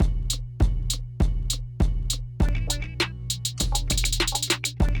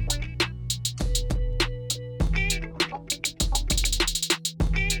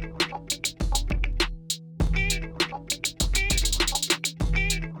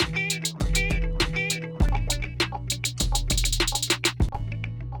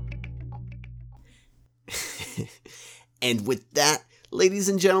And with that, ladies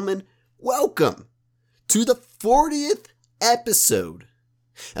and gentlemen, welcome to the 40th episode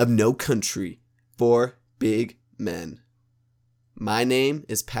of No Country for Big Men. My name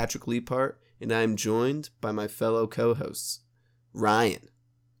is Patrick Leapart, and I am joined by my fellow co-hosts, Ryan,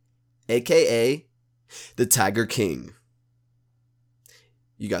 aka the Tiger King.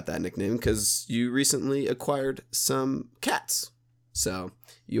 You got that nickname because you recently acquired some cats. So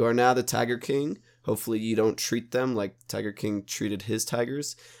you are now the Tiger King. Hopefully you don't treat them like Tiger King treated his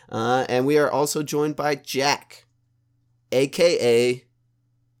tigers. And we are also joined by Jack, aka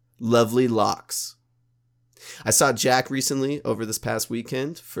Lovely Locks. I saw Jack recently over this past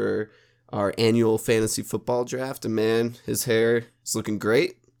weekend for our annual fantasy football draft. And man, his hair is looking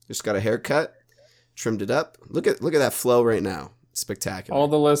great. Just got a haircut, trimmed it up. Look at that flow right now. Spectacular. All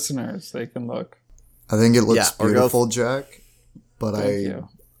the listeners, they can look. I think it looks beautiful, Jack. But Thank you.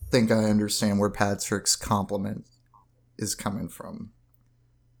 think I understand where Patrick's compliment is coming from.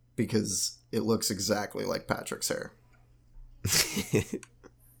 Because it looks exactly like Patrick's hair.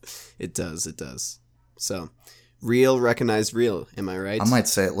 It does. So, real recognized real, am I right? I might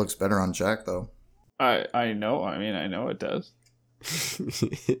say it looks better on Jack, though. I know it does.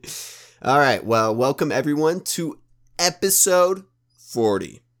 All right, well, welcome everyone to episode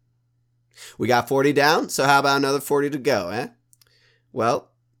 40. We got 40 down, so how about another 40 to go, eh?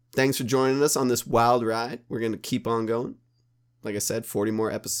 Well, thanks for joining us on this wild ride. We're going to keep on going. Like I said, 40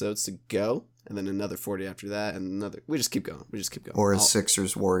 more episodes to go, and then another 40 after that, and another. We just keep going. Or a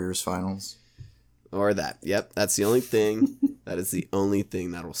Sixers-Warriors finals. Or that. Yep, that's the only thing. That is the only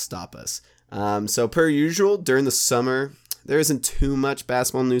thing that will stop us. So per usual, during the summer, there isn't too much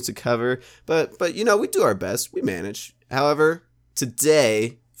basketball news to cover, but you know, we do our best. We manage. However,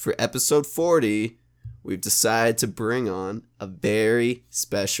 today, for episode 40, we've decided to bring on a very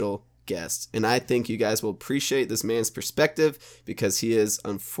special guest. And I think you guys will appreciate this man's perspective because he is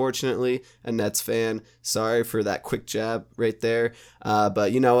unfortunately a Nets fan. Sorry for that quick jab right there.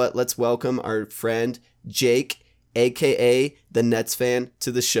 But you know what? Let's welcome our friend Jake, aka the Nets fan,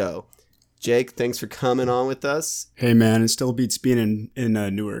 to the show. Jake, thanks for coming on with us. Hey man, it still beats being in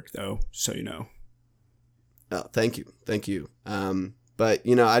Newark though, so you know. Oh, thank you. But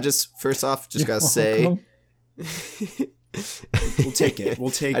you know, I just first off just gotta say, we'll take it.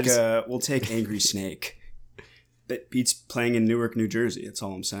 We'll take Angry Snake. That beats playing in Newark, New Jersey. That's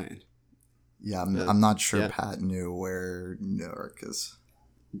all I'm saying. Yeah, I'm not sure Pat knew where Newark is.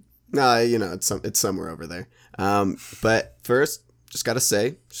 No, you know, it's somewhere over there. But first, just gotta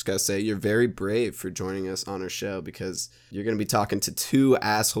say, you're very brave for joining us on our show because you're gonna be talking to two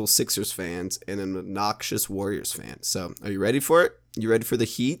asshole Sixers fans and an obnoxious Warriors fan. So, are you ready for it? You ready for the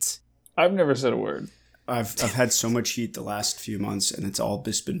heat? I've never said a word. I've had so much heat the last few months, and it's all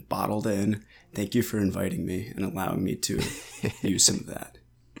just been bottled in. Thank you for inviting me and allowing me to use some of that.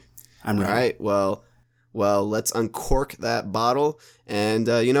 I'm ready. All right. Well, let's uncork that bottle, and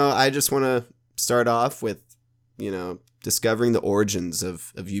you know, I just want to start off with, you know, discovering the origins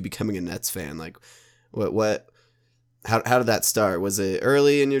of you becoming a Nets fan. Like, how did that start? Was it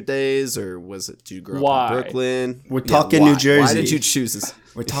early in your days, or did you grow up in Brooklyn? We're talking New Jersey. Why did you choose this?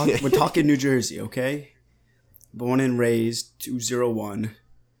 We're talking New Jersey, okay? Born and raised, 201.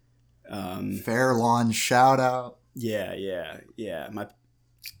 Fair Lawn shout out. Yeah.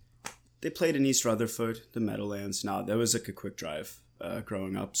 They played in East Rutherford, the Meadowlands. No, that was like a quick drive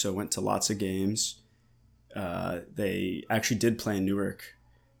growing up, so went to lots of games. They actually did play in Newark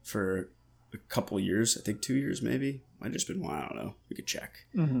for a couple years. I think 2 years maybe. Might have just been one. I don't know. We could check.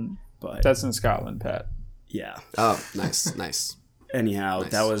 Mm-hmm. But that's in Scotland, Pat. Yeah. Oh, nice. Anyhow,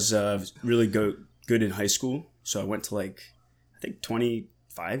 Nice. That was really good in high school. So I went to I think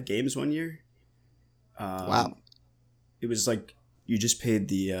 25 games one year. Wow. It was like you just paid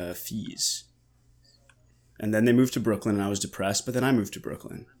the fees. And then they moved to Brooklyn and I was depressed, but then I moved to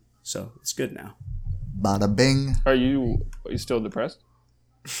Brooklyn. So it's good now. Bada bing. Are you still depressed?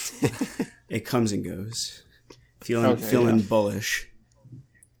 It comes and goes. Feeling bullish.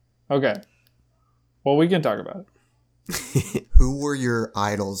 Okay. Well, we can talk about it. Who were your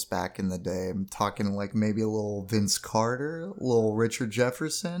idols back in the day? I'm talking like maybe a little Vince Carter, a little Richard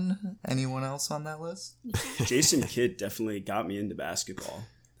Jefferson. Anyone else on that list? Jason Kidd definitely got me into basketball.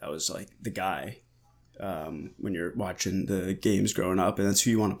 That was like the guy when you're watching the games growing up, and that's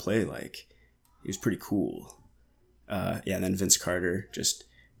who you want to play like. He was pretty cool. And then Vince Carter just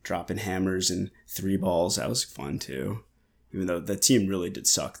dropping hammers and three balls. That was fun too, even though the team really did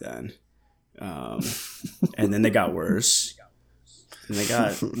suck then. And then they got worse. And they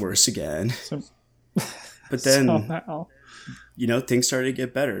got worse again. But then, Somehow. things started to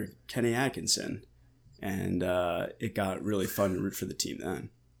get better. Kenny Atkinson. and it got really fun to root for the team then.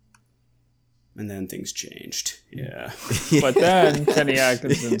 And then things changed. Yeah. But then Kenny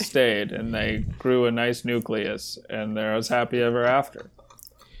Atkinson stayed, and they grew a nice nucleus, and they're as happy ever after.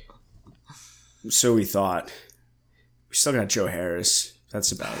 So we thought. We still got Joe Harris.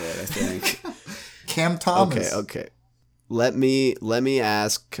 That's about it, I think. Cam Thomas. Okay. Let me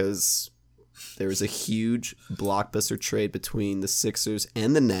ask, because there was a huge blockbuster trade between the Sixers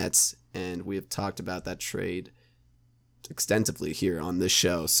and the Nets, and we have talked about that trade extensively here on this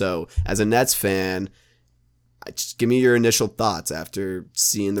show. So, as a Nets fan, just give me your initial thoughts after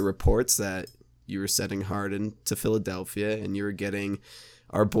seeing the reports that you were sending Harden to Philadelphia and you were getting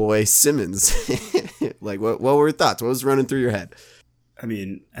our boy Simmons. Like, what were your thoughts? What was running through your head? I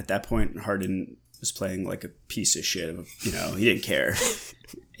mean, at that point, Harden was playing like a piece of shit. He didn't care.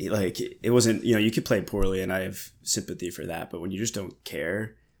 It wasn't, you could play poorly, and I have sympathy for that. But when you just don't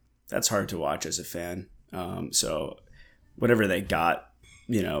care, that's hard to watch as a fan. So whatever they got,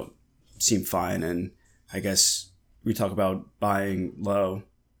 seemed fine. And I guess we talk about buying low,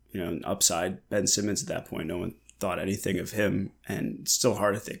 upside. Ben Simmons at that point, no one thought anything of him, and it's still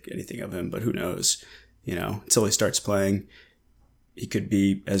hard to think anything of him, but who knows, until he starts playing, he could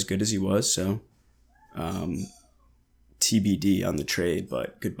be as good as he was. So TBD on the trade,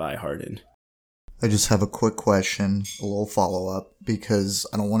 but goodbye Harden. I just have a quick question, a little follow-up, because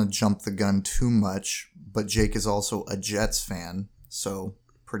I don't want to jump the gun too much, but Jake is also a Jets fan, so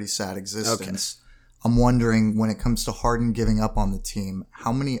pretty sad existence. Okay. I'm wondering, when it comes to Harden giving up on the team,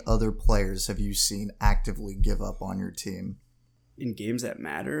 how many other players have you seen actively give up on your team? In games that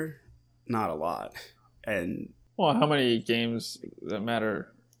matter, not a lot. And well, how many games that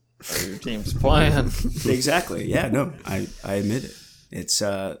matter are your teams playing? Exactly. Yeah, no, I admit it. It's,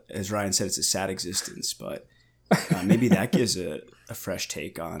 as Ryan said, it's a sad existence, but maybe that gives a fresh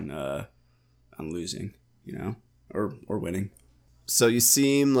take on losing, or winning. So you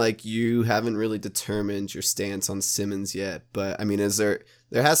seem like you haven't really determined your stance on Simmons yet, but I mean, there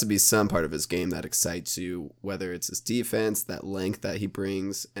has to be some part of his game that excites you, whether it's his defense, that length that he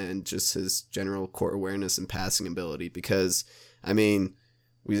brings, and just his general court awareness and passing ability. Because, I mean,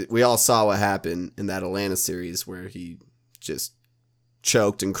 we all saw what happened in that Atlanta series where he just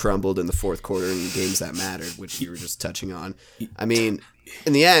choked and crumbled in the fourth quarter in games that mattered, which you were just touching on. I mean,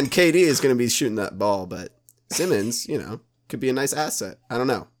 in the end, KD is going to be shooting that ball, but Simmons, could be a nice asset. I don't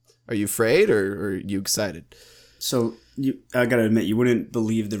know. Are you afraid or are you excited? So I gotta admit, you wouldn't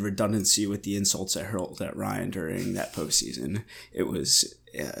believe the redundancy with the insults I hurled at Ryan during that postseason. It was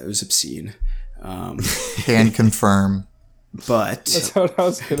obscene. Can confirm. But that's what I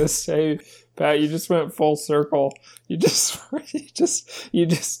was gonna say, Pat. You just went full circle. You just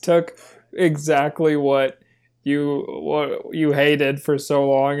took exactly what you hated for so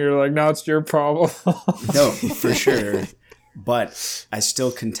long. You're like, now it's your problem. No, for sure. But I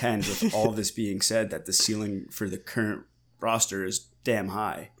still contend, with all this being said, that the ceiling for the current roster is damn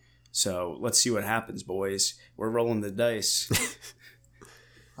high. So let's see what happens, boys. We're rolling the dice.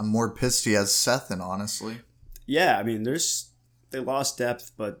 I'm more pissed he has Seth in, honestly. Yeah, I mean, they lost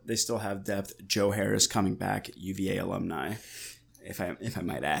depth, but they still have depth. Joe Harris coming back, UVA alumni, if I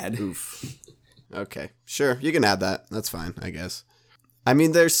might add. Oof. Okay, sure, you can add that. That's fine, I guess. I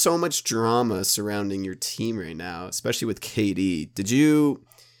mean, there's so much drama surrounding your team right now, especially with KD.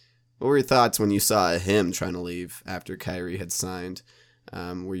 What were your thoughts when you saw him trying to leave after Kyrie had signed?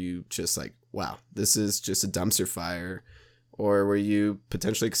 Were you just like, wow, this is just a dumpster fire? Or were you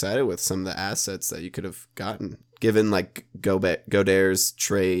potentially excited with some of the assets that you could have gotten, given like Gobert's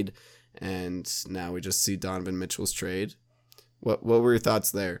trade, and now we just see Donovan Mitchell's trade? What were your thoughts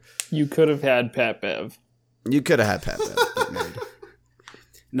there? You could have had Pat Bev. You could have had Pat Bev.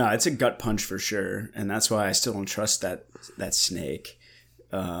 No, it's a gut punch for sure, and that's why I still don't trust that snake.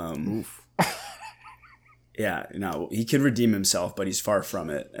 Yeah, no, he can redeem himself, but he's far from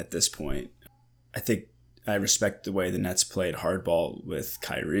it at this point. I think I respect the way the Nets played hardball with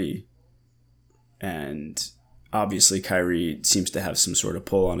Kyrie, and obviously Kyrie seems to have some sort of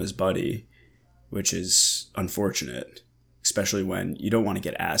pull on his buddy, which is unfortunate, especially when you don't want to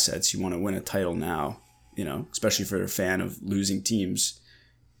get assets. You want to win a title now, especially for a fan of losing teams.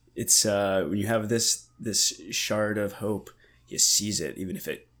 It's when you have this shard of hope, you seize it, even if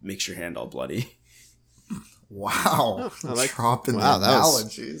it makes your hand all bloody. Wow. Dropping the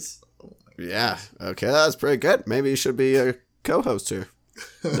analogies. Yeah. Okay, that was pretty good. Maybe you should be a co-host here.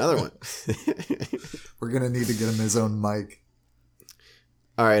 Another one. We're going to need to get him his own mic.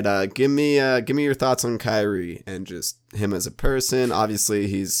 All right, give me your thoughts on Kyrie and just him as a person. Obviously,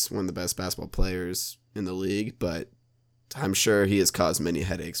 he's one of the best basketball players in the league, but I'm sure he has caused many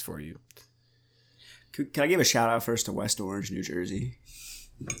headaches for you. Can I give a shout out first to West Orange, New Jersey?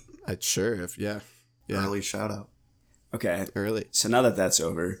 Sure. Yeah. Early shout out. Okay. Early. So now that that's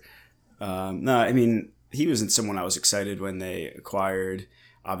over, no, I mean, he wasn't someone I was excited when they acquired.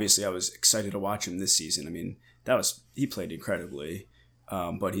 Obviously, I was excited to watch him this season. I mean, he played incredibly.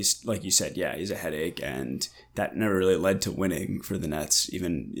 But he's, like you said, yeah, he's a headache, and that never really led to winning for the Nets,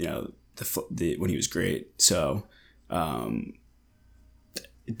 even, when he was great. So it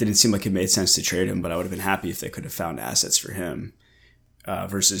didn't seem like it made sense to trade him, but I would have been happy if they could have found assets for him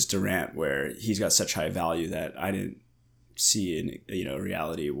versus Durant, where he's got such high value that I didn't see in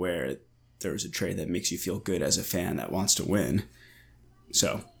reality where there was a trade that makes you feel good as a fan that wants to win.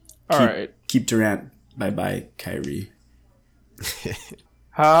 So keep Durant. Bye Kyrie.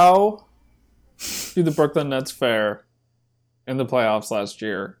 How do the Brooklyn Nets fare in the playoffs last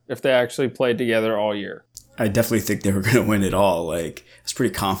year if they actually played together all year? I definitely think they were going to win it all. Like, I was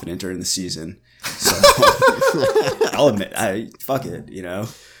pretty confident during the season. So I'll admit, fuck it, you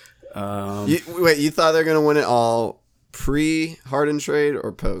thought they were going to win it all pre-Harden trade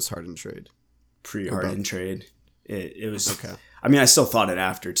or post-Harden trade? Pre-Harden trade. It was okay. I mean, I still thought it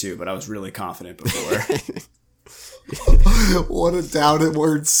after too, but I was really confident before. What a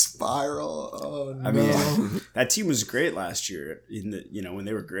downward spiral! Oh no! I mean, that team was great last year. When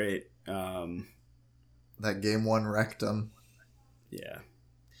they were great. That game one wrecked them. Yeah.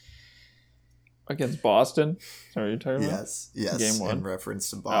 Against Boston? Is that what you're talking about? Yes. Game one? In reference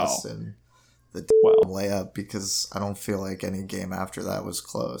to Boston. The layup, because I don't feel like any game after that was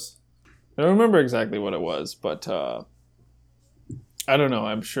close. I don't remember exactly what it was, but I don't know.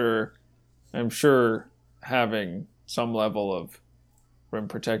 I'm sure having some level of rim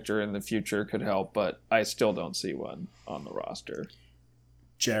protector in the future could help, but I still don't see one on the roster.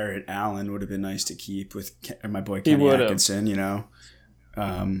 Jarrett Allen would have been nice to keep with my boy Kenny Atkinson,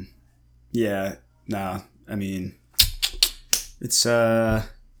 Yeah, no, I mean, it's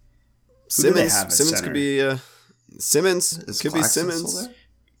Simmons could be Simmons. Could be Simmons.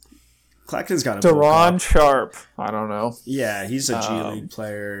 Claxton's got a Deron Sharp. I don't know. Yeah, he's a G League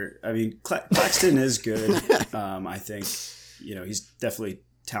player. I mean, Claxton is good. I think he's definitely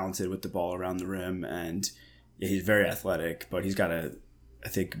talented with the ball around the rim, and he's very athletic. But he's got to, I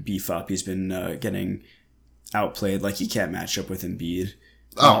think, beef up. He's been getting outplayed. Like, he can't match up with Embiid.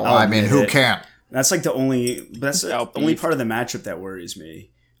 I mean, who can't? That's like the only part of the matchup that worries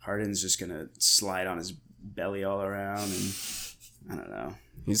me. Harden's just gonna slide on his belly all around, and I don't know.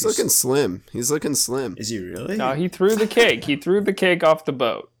 He's looking slim. Is he really? No, he threw the cake. He threw the cake off the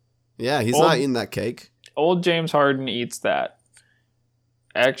boat. Yeah, he's not eating that cake. Old James Harden eats that.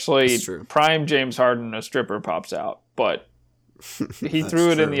 Actually, prime James Harden, a stripper pops out, but he threw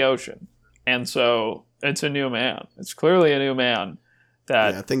it in the ocean, and so it's a new man. It's clearly a new man.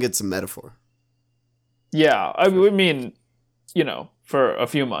 I think it's a metaphor. Yeah, I mean, for a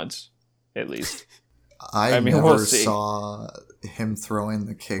few months, at least. I never saw him throwing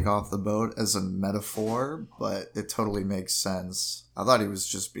the cake off the boat as a metaphor, but it totally makes sense. I thought he was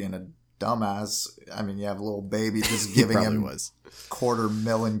just being a dumbass. I mean, you have a little baby just giving him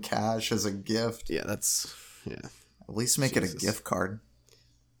 $250,000 cash as a gift. Yeah, that's At least make it a gift card.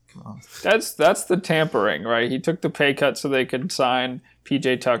 Come on. That's the tampering, right? He took the pay cut so they could sign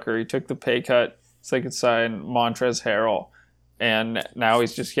PJ Tucker. He took the pay cut so they could sign Montrezl Harrell. And now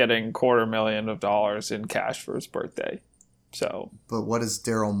he's just getting $250,000 in cash for his birthday. So, but what does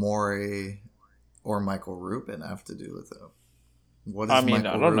Daryl Morey or Michael Rubin have to do with it? What is Michael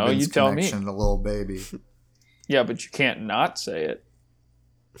I don't know. You tell me. To Lil Baby? Yeah, but you can't not say it.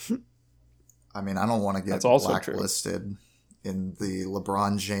 I mean, I don't want to get blacklisted in the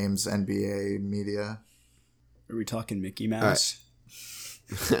LeBron James NBA media. Are we talking Mickey Mouse?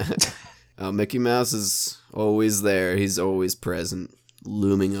 Mickey Mouse is always there. He's always present,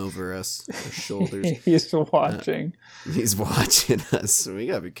 looming over us, our shoulders. He's watching. He's watching us. So we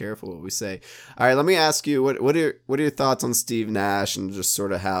gotta be careful what we say. All right, let me ask you, what are your thoughts on Steve Nash and just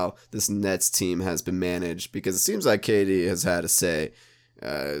sort of how this Nets team has been managed? Because it seems like KD has had a say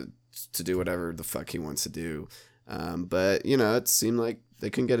to do whatever the fuck he wants to do. But it seemed like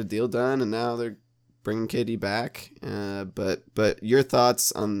they couldn't get a deal done, and now they're bringing KD back. But your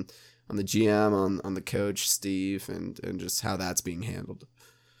thoughts on the GM, on the coach, Steve, and just how that's being handled.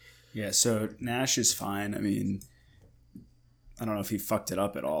 Yeah, so Nash is fine. I mean, I don't know if he fucked it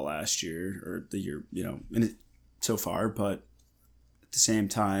up at all last year or the year, so far, but at the same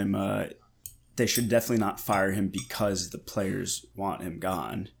time, they should definitely not fire him because the players want him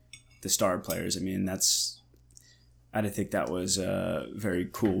gone, the star players. I mean, I didn't think that was a very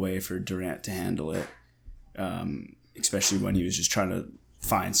cool way for Durant to handle it, especially when he was just trying to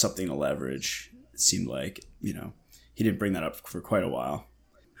find something to leverage. it seemed like, he didn't bring that up for quite a while.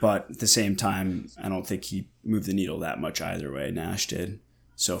 But at the same time, I don't think he moved the needle that much either way. Nash did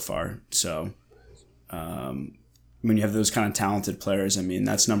so far. So when you have those kind of talented players, I mean,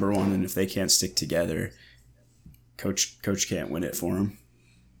 that's number one. And if they can't stick together, coach can't win it for them.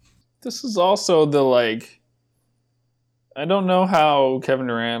 This is also I don't know how Kevin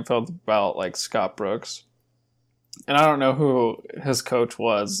Durant felt about Scott Brooks. And I don't know who his coach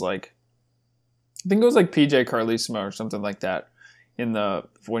was. I think it was PJ Carlesimo or something like that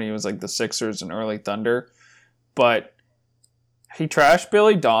when he was the Sixers and early Thunder. But he trashed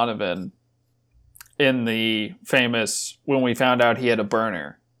Billy Donovan in the famous when we found out he had a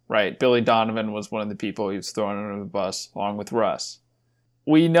burner, right? Billy Donovan was one of the people he was throwing under the bus along with Russ.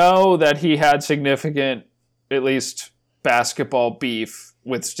 We know that he had significant, at least basketball beef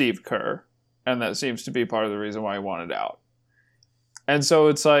with Steve Kerr, and that seems to be part of the reason why he wanted out. And so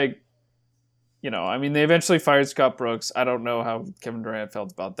it's they eventually fired Scott Brooks. I don't know how Kevin Durant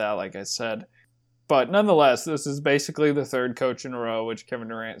felt about that, like I said. But nonetheless, this is basically the third coach in a row, which Kevin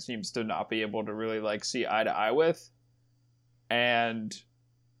Durant seems to not be able to really see eye to eye with. And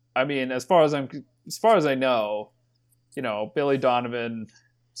I mean, as far as I know, Billy Donovan,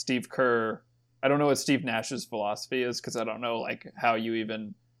 Steve Kerr. I don't know what Steve Nash's philosophy is because I don't know how you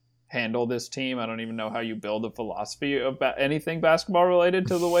even handle this team. I don't even know how you build a philosophy about anything basketball related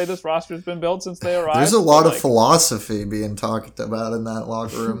to the way this roster's been built since they arrived. There's a lot of philosophy being talked about in that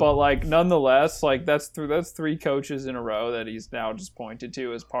locker room. But nonetheless, that's three coaches in a row that he's now just pointed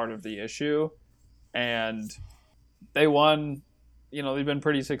to as part of the issue. And they won, they've been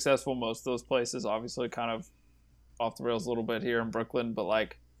pretty successful most of those places, obviously kind of off the rails a little bit here in Brooklyn, but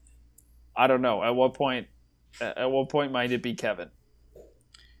I don't know. At what point might it be Kevin?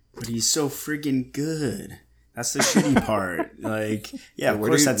 But he's so friggin' good. That's the shitty part. Yeah, of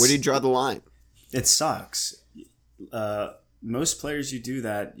course. Where do you draw the line? It sucks. Most players, you do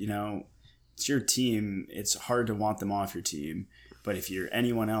that. It's your team. It's hard to want them off your team. But if you're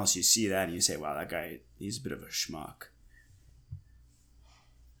anyone else, you see that and you say, "Wow, that guy, he's a bit of a schmuck."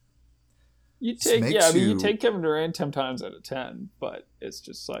 You take Kevin Durant 10 times out of 10, but it's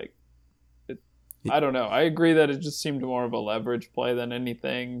just I don't know. I agree that it just seemed more of a leverage play than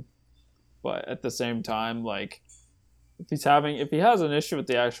anything, but at the same time, if he has an issue with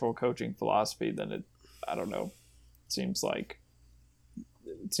the actual coaching philosophy, then I don't know. It seems like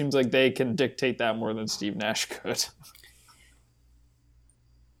they can dictate that more than Steve Nash could.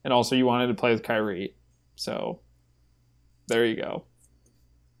 And also, you wanted to play with Kyrie, so there you go.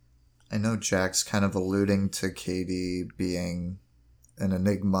 I know Jack's kind of alluding to KD being an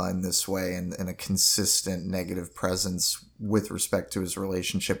enigma in this way and a consistent negative presence with respect to his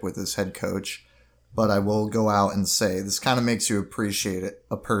relationship with his head coach. But I will go out and say this kind of makes you appreciate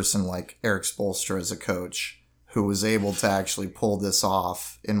a person like Eric Spoelstra as a coach who was able to actually pull this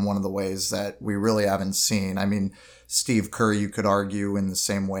off in one of the ways that we really haven't seen. I mean, Steve Kerr, you could argue in the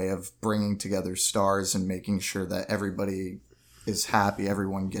same way of bringing together stars and making sure that everybody is happy,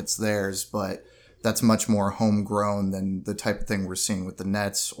 everyone gets theirs, but that's much more homegrown than the type of thing we're seeing with the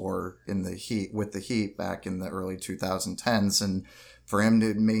Nets or in the Heat with the Heat back in the early 2010s. And for him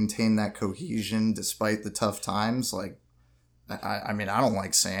to maintain that cohesion despite the tough times, I mean, I don't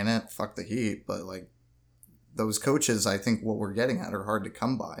like saying it, fuck the Heat, but those coaches, I think what we're getting at are hard to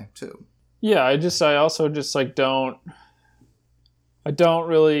come by too. Yeah, I also don't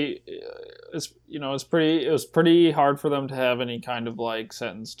really. It was pretty hard for them to have any kind of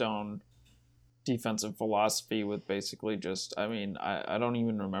set in stone defensive philosophy with basically just. I mean, I don't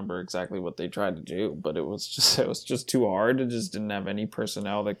even remember exactly what they tried to do, but it was just too hard. It just didn't have any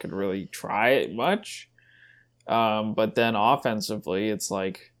personnel that could really try it much. But then offensively, it's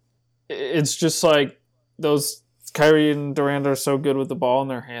just those Kyrie and Durant are so good with the ball in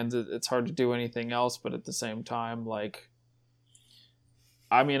their hands. It's hard to do anything else. But at the same time,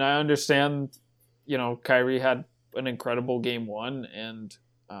 I mean, I understand, Kyrie had an incredible game one and,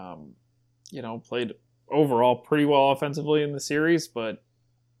 played overall pretty well offensively in the series. But,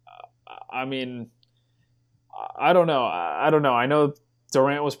 I mean, I don't know. I know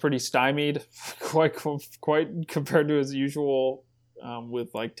Durant was pretty stymied, quite compared to his usual, with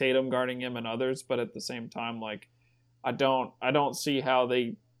Tatum guarding him and others. But at the same time, I don't see how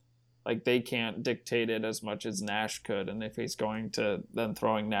they can't dictate it as much as Nash could. And if he's going to then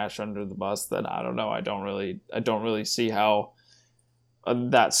throwing Nash under the bus, then I don't know. I don't really see how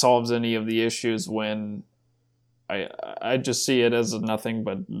that solves any of the issues when I just see it as nothing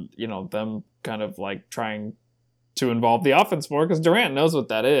but, them kind of trying to involve the offense more because Durant knows what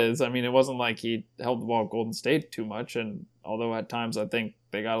that is. I mean, it wasn't like he held the ball at Golden State too much and Although at times I think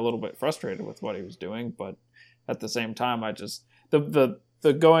they got a little bit frustrated with what he was doing, but at the same time, I just the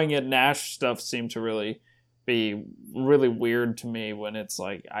going at Nash stuff seemed to really be really weird to me when it's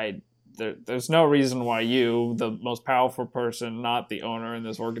like there's no reason why you, the most powerful person, not the owner in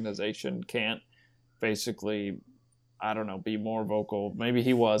this organization, can't basically, I don't know, be more vocal. Maybe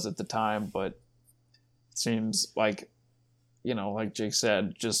he was at the time, but it seems like, you know, like Jake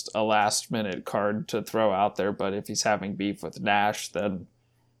said, just a last minute card to throw out there. But if he's having beef with Nash, then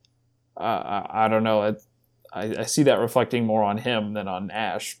I don't know. I see that reflecting more on him than on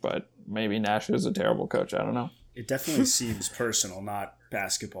Nash, but maybe Nash is a terrible coach. I don't know. It definitely seems personal, not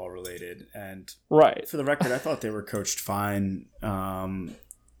basketball related. And right. For the record, I thought they were coached fine.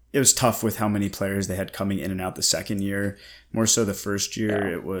 It was tough with how many players they had coming in and out the second year. More so the first year,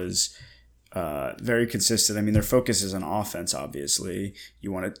 It was very consistent. I mean, their focus is on offense, obviously.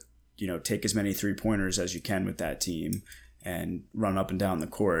 You want to, take as many 3-pointers as you can with that team and run up and down the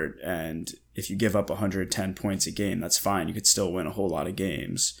court. And if you give up 110 points a game, that's fine. You could still win a whole lot of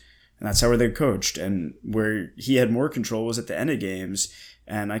games. And that's how they coached. And where he had more control was at the end of games.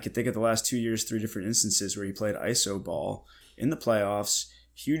 And I could think of the last 2 years, 3 different instances where he played ISO ball in the playoffs,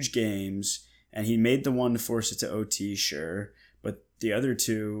 huge games, and he made the one to force it to OT, sure. But the other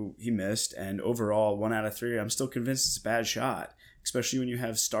 2 he missed. And overall, 1 out of 3, I'm still convinced it's a bad shot, especially when you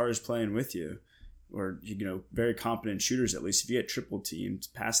have stars playing with you or, very competent shooters, at least if you get triple teamed,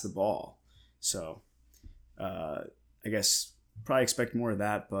 pass the ball. So I guess probably expect more of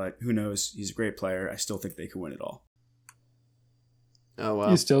that, but who knows? He's a great player. I still think they could win it all. Oh,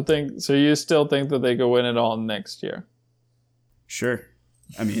 wow. You still think that they could win it all next year? Sure.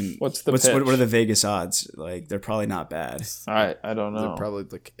 I mean, what are the Vegas odds? Like, they're probably not bad. I don't know. They're probably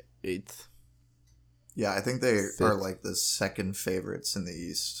like 8th. Yeah, I think they are like the second favorites in the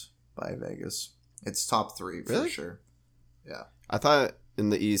East by Vegas. It's top 3 for sure. Yeah. I thought in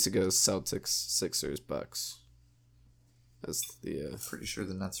the East it goes Celtics, Sixers, Bucks. That's the pretty sure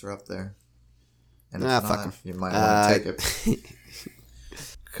the Nets are up there. And fuck not, them. You might want to take it.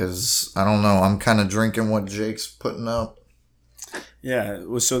 Because, I don't know, I'm kind of drinking what Jake's putting up. Yeah,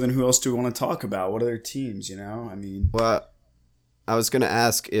 well, so then who else do we want to talk about? What other teams, I mean... Well, I was going to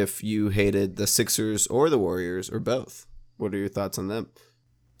ask if you hated the Sixers or the Warriors or both. What are your thoughts on them?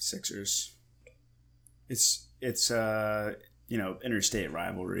 Sixers. It's interstate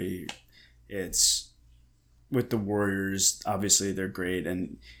rivalry. It's with the Warriors. Obviously, they're great,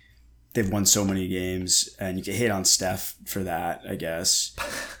 and they've won so many games, and you can hate on Steph for that, I guess.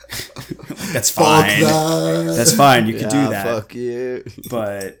 That's fine. That's fine. You can do that. Fuck you.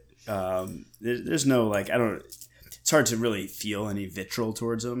 But there's no it's hard to really feel any vitriol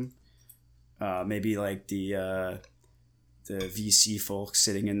towards them. Maybe like the VC folks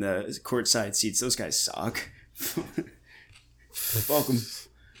sitting in the courtside seats. Those guys suck. Welcome.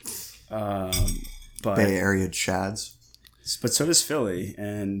 But Bay Area Chads. But so does Philly,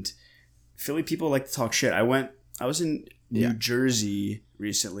 and Philly people like to talk shit. I was in New Jersey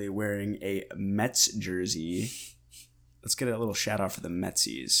recently wearing a Mets jersey. Let's get a little shout out for the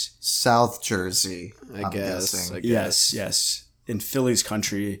Metsies. South Jersey, I guess. Yes. In Philly's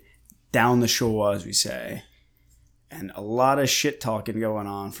country, down the shore, as we say. And a lot of shit talking going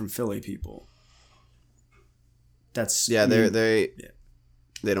on from Philly people. That's they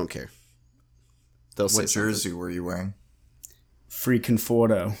don't care. They'll say what jersey were you wearing? Free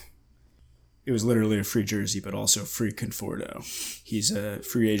Conforto. It was literally a free jersey, but also free Conforto. He's a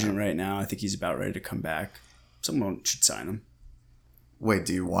free agent right now. I think he's about ready to come back. Someone should sign him. Wait,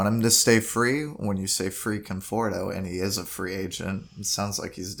 do you want him to stay free when you say free Conforto and he is a free agent? It sounds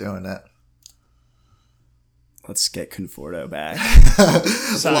like he's doing it. Let's get Conforto back.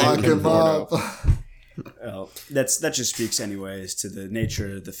 Lock him up. Well, that just speaks anyways to the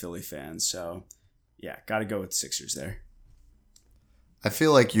nature of the Philly fans. So, yeah, got to go with Sixers there. I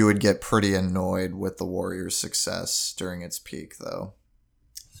feel like you would get pretty annoyed with the Warriors' success during its peak, though.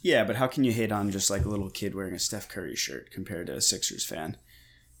 Yeah, but how can you hate on just like a little kid wearing a Steph Curry shirt compared to a Sixers fan?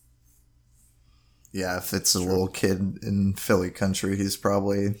 Yeah, if it's a little kid in Philly country, he's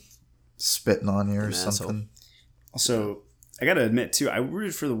probably spitting on you or something. Also, I got to admit, too, I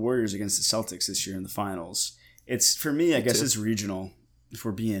rooted for the Warriors against the Celtics this year in the finals. It's, for me, I guess it's regional, if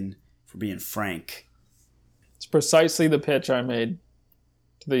we're being frank. It's precisely the pitch I made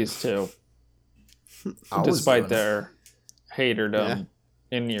to these two. Despite their haterdom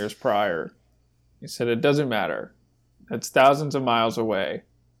in years prior. He said it doesn't matter. It's thousands of miles away.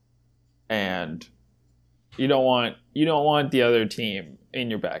 And you don't want the other team in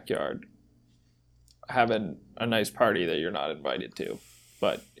your backyard having a nice party that you're not invited to.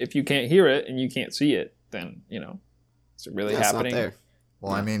 But if you can't hear it and you can't see it, then, Is it really Yeah, it's happening? not there.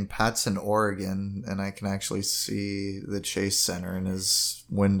 Well, I mean, Pat's in Oregon, and I can actually see the Chase Center in his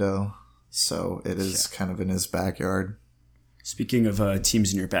window. So it is kind of in his backyard. Speaking of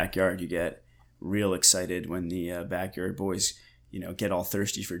teams in your backyard, you get real excited when the backyard boys, get all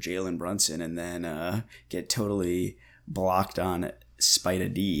thirsty for Jalen Brunson and then get totally blocked on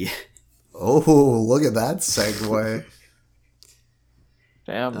Spida D. Oh, look at that segue.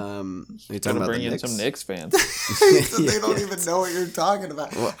 Damn. Are you talking Gotta about bring the in Knicks? some Knicks fans. They don't even know what you're talking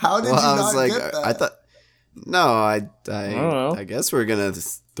about. How did you not get that? I thought. No, I don't know. I guess we're gonna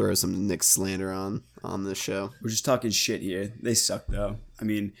throw some Knicks slander on this show. We're just talking shit here. They suck though. I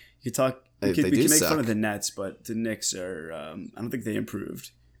mean, you can They we do can make suck. fun of the Nets, but the Knicks are. I don't think they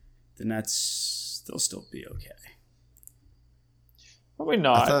improved. The Nets, they'll still be okay. Probably I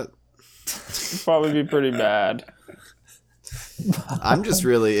not. thought. It'd probably be pretty bad. I'm just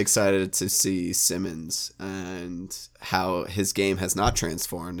really excited to see Simmons and how his game has not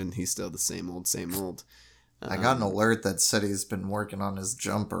transformed, and he's still the same old, same old. I got an alert that said he's been working on his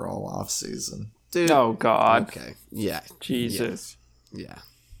jumper all off season. Dude. Oh God. Okay. Yeah. Jesus. Yeah.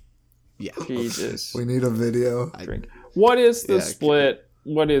 Yeah. Jesus. We need a video. Drink. What is the Yeah, split?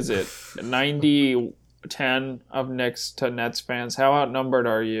 What is it? 90-10 of Knicks to Nets fans. How outnumbered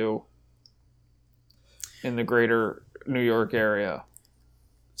are you in the greater New York area?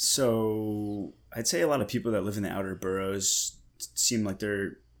 So I'd say a lot of people that live in the outer boroughs seem like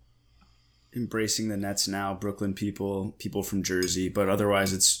they're embracing the Nets now. Brooklyn people from Jersey, but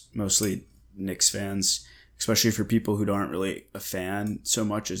otherwise it's mostly Knicks fans, especially for people who aren't really a fan so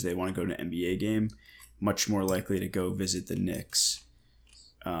much as they want to go to an NBA game, much more likely to go visit the Knicks.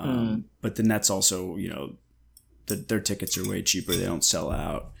 But the Nets also, their tickets are way cheaper. They don't sell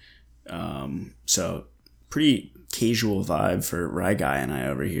out. So pretty casual vibe for Rye Guy and I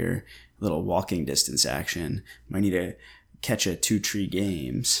over here. A little walking distance action. Might need to catch a 2-3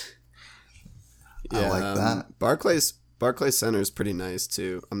 games. I like that. Barclays Center is pretty nice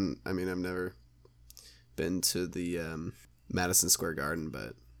too. I've never been to the Madison Square Garden,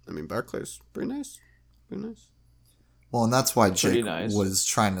 but I mean Barclays pretty nice. Pretty nice. Well, and that's why Pretty Jake nice. was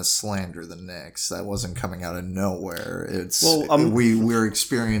trying to slander the Knicks. That wasn't coming out of nowhere. We're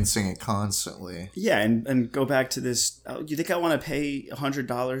experiencing it constantly. Yeah, and go back to this. You think I want to pay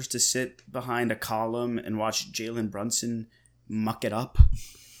 $100 to sit behind a column and watch Jalen Brunson muck it up?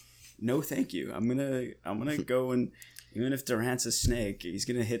 No, thank you. I'm gonna go, and even if Durant's a snake, he's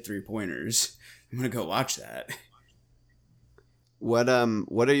gonna hit 3-pointers. I'm gonna go watch that. What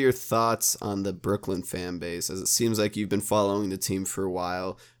are your thoughts on the Brooklyn fan base? As it seems like you've been following the team for a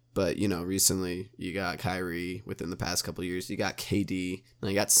while, but recently you got Kyrie within the past couple of years. You got KD, and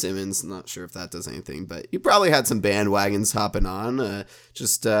you got Simmons. I'm not sure if that does anything, but you probably had some bandwagons hopping on. I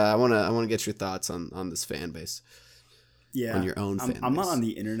want to get your thoughts on this fan base. Yeah, on your own fan I'm not base. on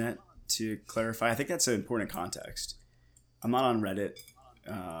the internet, to clarify. I think that's an important context. I'm not on Reddit.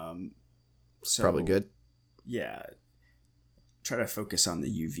 So Probably good. Yeah. Try to focus on the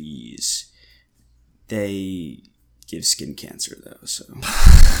UVs. They give skin cancer though, so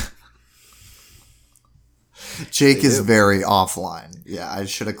Jake is very offline. Yeah, I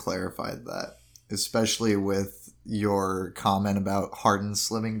should have clarified that. Especially with your comment about Harden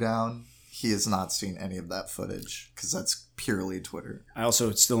slimming down. He has not seen any of that footage because that's purely Twitter. I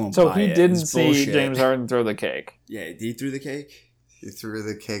also still don't So buy he it. didn't It's see bullshit. James Harden throw the cake. Yeah, he threw the cake. He threw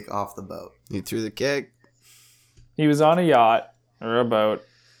the cake off the boat. He threw the kick. He was on a yacht or a boat,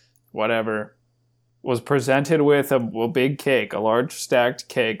 whatever, was presented with a big cake, a large stacked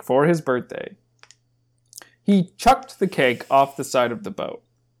cake for his birthday. He chucked the cake off the side of the boat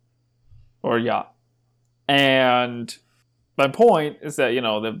or yacht. And my point is that,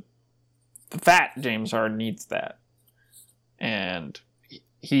 the fat James Harden eats that. And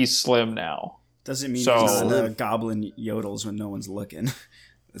he's slim now. Doesn't mean So- he's not goblin yodels when no one's looking.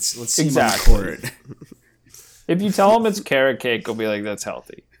 Let's see Exactly. him on the court. If you tell him it's carrot cake, he'll be like, that's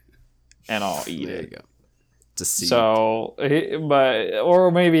healthy. And I'll eat There you it. go. Deceit. So,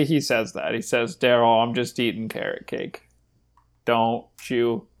 or maybe he says that. He says, Daryl, I'm just eating carrot cake. Don't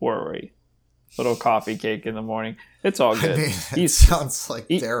you worry. Little coffee cake in the morning. It's all good. I mean, it He's sounds like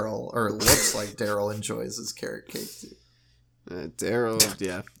Daryl, or looks like Daryl enjoys his carrot cake too. Daryl,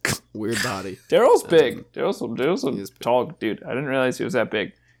 yeah, weird body. Daryl's big. Daryl's he a is big. tall dude. I didn't realize he was that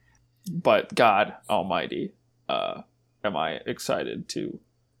big. But God Almighty, am I excited to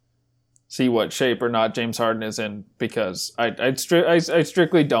see what shape or not James Harden is in, because I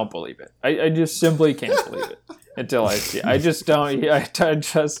strictly don't believe it. I just simply can't believe it until I see it. I just don't.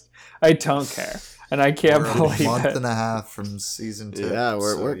 I don't care. and I can't We're believe a month it. and a half from season 2. Yeah,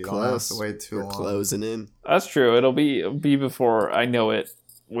 we're so you don't have close. to wait too We're long. closing in. That's true. It'll be before I know it,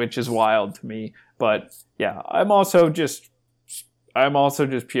 which is wild to me. But yeah, I'm also just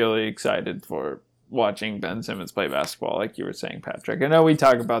purely excited for watching Ben Simmons play basketball, like you were saying, Patrick. I know we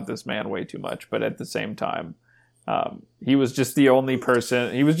talk about this man way too much, but at the same time, he was just the only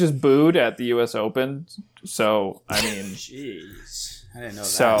person. He was just booed at the U.S. Open. So I mean, Jeez, I didn't know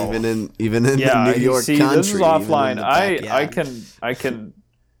So- that. Even in the New York see, country. this is even in offline. the I backyard.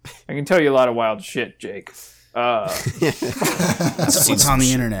 can tell you a lot of wild shit, Jake. What's on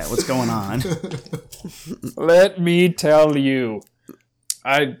the internet? What's going on? Let me tell you.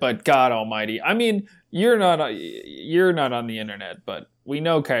 But God Almighty, I mean, you're not on the internet, but we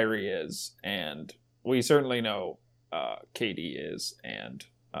know Kyrie is, and we certainly know KD is, and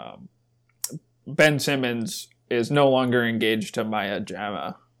Ben Simmons is no longer engaged to Maya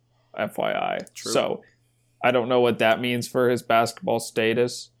Jama, FYI. True. So I don't know what that means for his basketball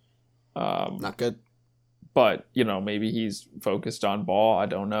status. Not good. But maybe he's focused on ball. I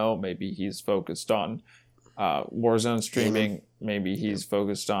don't know. Maybe he's focused on Warzone streaming. Maybe he's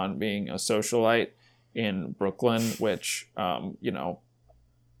focused on being a socialite in Brooklyn, which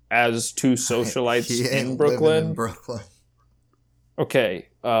as two socialites He ain't in living Brooklyn. in Brooklyn. Okay,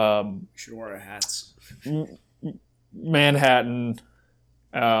 You should wear our hats. Manhattan,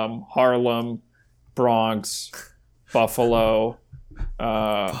 Harlem, Bronx, Buffalo.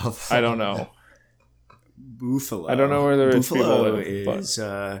 I don't know. Buffalo. I don't know where the rich Buffalo people live, is.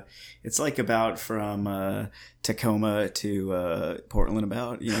 It's like about from Tacoma to Portland.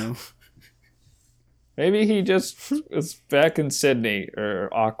 About Maybe he just is back in Sydney or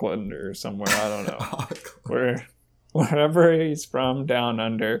Auckland or somewhere. I don't know. Wherever he's from down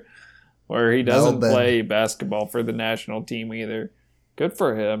under, where he doesn't Melbourne. play basketball for the national team either. Good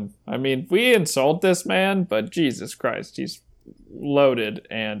for him. I mean, we insult this man, but Jesus Christ, he's loaded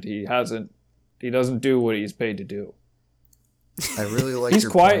and he doesn't do what he's paid to do. I really like He's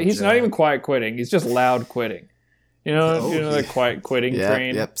your quiet. point, He's not Jack. even quiet quitting. He's just loud quitting. Oh, The quiet quitting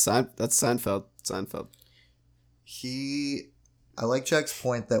train. Yep. That's Seinfeld. I like Jack's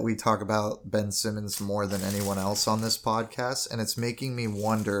point that we talk about Ben Simmons more than anyone else on this podcast, and it's making me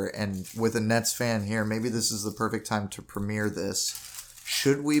wonder, and with a Nets fan here, maybe this is the perfect time to premiere this.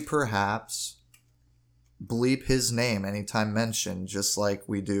 Should we perhaps bleep his name anytime mentioned, just like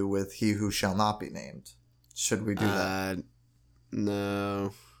we do with He Who Shall Not Be Named? Should we do that?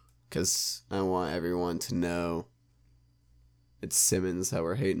 No, because I want everyone to know it's Simmons that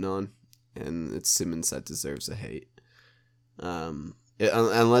we're hating on, and it's Simmons that deserves a hate.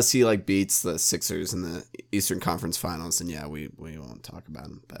 Unless he beats the Sixers in the Eastern Conference Finals, then yeah, we won't talk about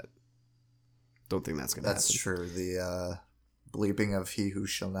him. But don't think that's gonna happen. That's true. The bleeping of He Who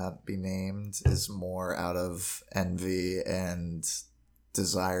Shall Not Be Named is more out of envy and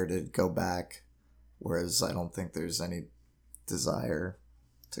desire to go back, whereas I don't think there's any desire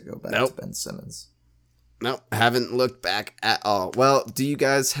to go back Nope. to Ben Simmons. Nope, haven't looked back at all. Well, do you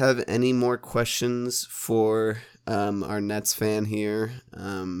guys have any more questions for our Nets fan here?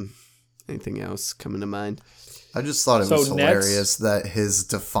 Anything else coming to mind? I just thought it So was Nets- hilarious that his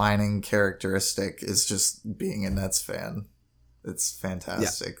defining characteristic is just being a Nets fan. It's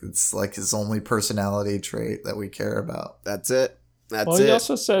fantastic. It's like his only personality trait that we care about. That's it. That's Well, it. he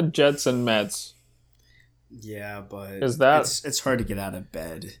also said Jets and Mets. Yeah, but Is that- it's hard to get out of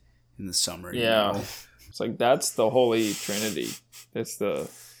bed in the summer. Yeah. You know? It's like that's the holy trinity. It's the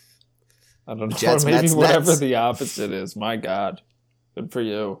I don't know, Jets, maybe Mets, whatever Nets. the opposite is. My God, good for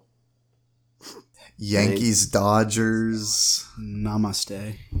you. Yankees, Dodgers.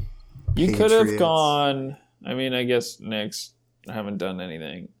 Namaste. You could have Patriots. gone. I mean, I guess Knicks haven't done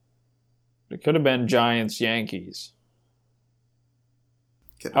anything. It could have been Giants, Yankees.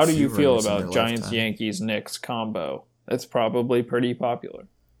 Get a How do few you feel rings in about your Giants, lifetime. Yankees, Knicks combo? That's probably pretty popular.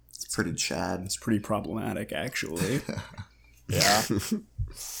 It's pretty Chad. It's pretty problematic, actually. Yeah.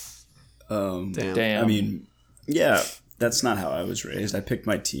 Damn. Damn. I mean, yeah, that's not how I was raised. I picked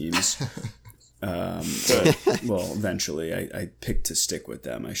my teams. Good. Well, eventually, I picked to stick with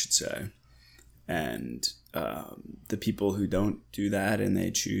them, I should say. And the people who don't do that and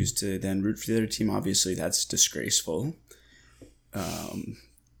they choose to then root for their team, obviously, that's disgraceful.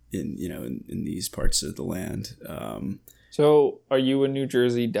 In these parts of the land. So, are you a New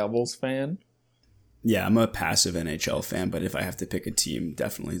Jersey Devils fan? Yeah, I'm a passive NHL fan, but if I have to pick a team,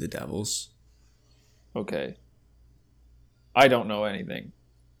 definitely the Devils. Okay. I don't know anything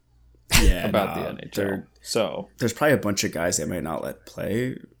Yeah, about no, the NHL. So, there's probably a bunch of guys they might not let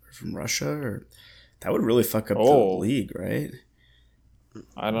play from Russia, or that would really fuck up the Oh. league, right?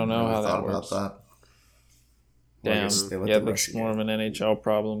 I don't know how that thought works. about Well, I Damn. guess they let Yeah, the that's Russian more of an NHL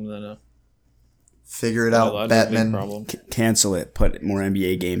problem than a Figure it out, biological Batman. problem. cancel it. Put more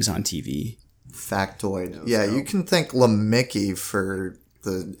NBA games on TV. Factoid. Yeah, you can thank LeMickey for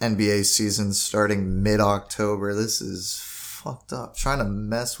the NBA season starting mid-October. This is fucked up. Trying to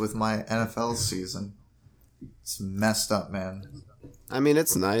mess with my NFL season. It's messed up, man. I mean,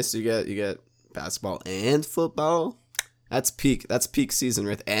 it's nice. You get basketball and football. That's peak. That's peak season,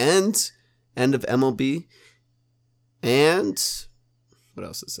 right? And end of MLB. And what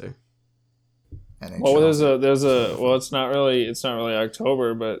else is there? NHL. Well, there's a well, it's not really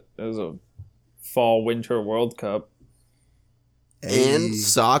October, but there's a fall winter World Cup. And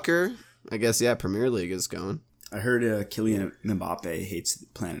soccer. I guess, yeah, Premier League is going. I heard Kylian Mbappe hates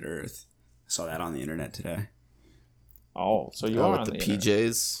planet Earth. I saw that on the internet today. Oh, so you are with on the the internet.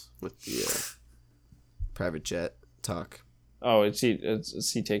 PJs, with the private jet talk. Oh, is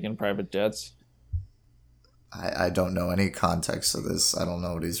he taking private jets? I don't know any context of this. I don't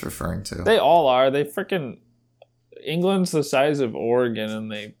know what he's referring to. They all are. They freaking England's the size of Oregon, and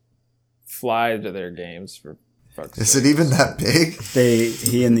they fly to their games for fuck's Is sake. it even that big?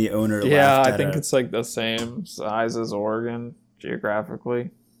 He and the owner. Yeah, laughed I at think a- it's like the same size as Oregon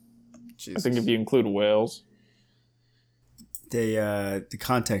geographically. Jesus. I think if you include Wales. They the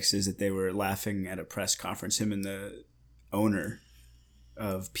context is that they were laughing at a press conference, him and the owner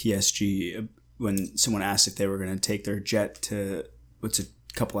of PSG, when someone asked if they were going to take their jet to what's a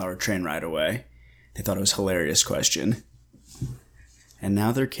couple-hour train ride away. They thought it was a hilarious question, and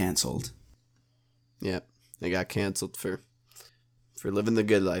now they're canceled. Yep, they got canceled for living the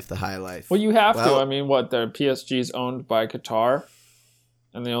good life, the high life. Well, you have Well- to. I mean, their PSG's owned by Qatar,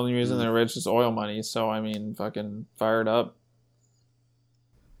 and the only reason they're rich is oil money. So, I mean, fucking fire it up.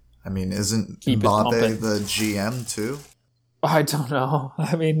 I mean, isn't Keep it pumping. Mbappe the GM too? I don't know.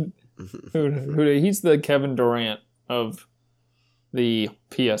 I mean, he's the Kevin Durant of the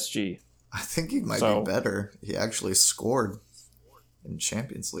PSG. I think he might So- be better. He actually scored in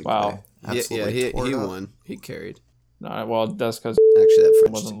Champions League. Wow. play. Yeah, Absolutely tore he it up. won. He carried. No, well, that's because Actually, that he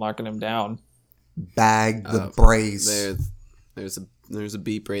French wasn't locking him down. Bag the Oh, brace. there's a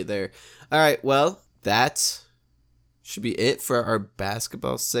beep right there. All right, well, that should be it for our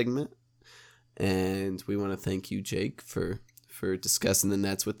basketball segment, and we want to thank you, Jake, for discussing the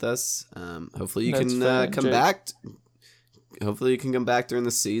Nets with us. Hopefully you Nets can fan, come Jake. back. Hopefully you can come back during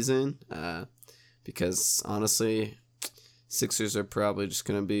the season, because honestly, Sixers are probably just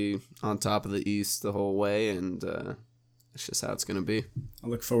going to be on top of the East the whole way, and that's just how it's going to be. I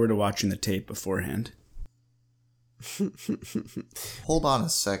look forward to watching the tape beforehand. Hold on a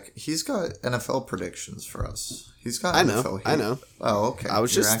sec. He's got NFL predictions for us. He's got I NFL know, here. I know. Oh, okay. I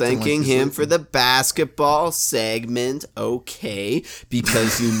was You're just acting like thanking he's him looking. for the basketball segment, okay?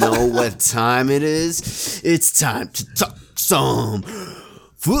 Because you know what time it is. It's time to talk some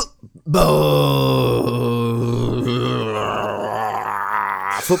football.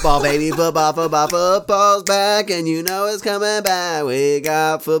 Football, baby, football's back, and you know it's coming back. We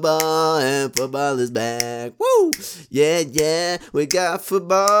got football, and football is back. Woo! Yeah, we got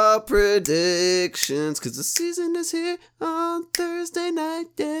football predictions, because the season is here on Thursday night.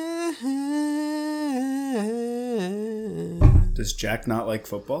 Yeah. Does Jack not like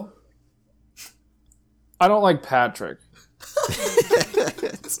football? I don't like Patrick.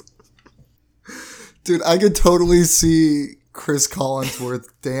 Dude, I could totally see Chris Collinsworth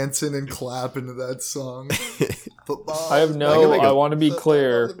dancing and clapping to that song. Football. I have can make I a- want to be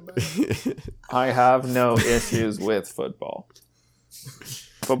clear. I have no issues with football.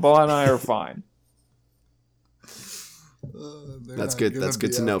 Football and I are fine. That's good. That's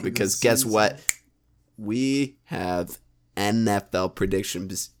good to know, because guess what? We have NFL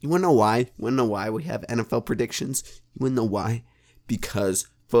predictions. You want to know why? You want to know why we have NFL predictions? You want to know why? Because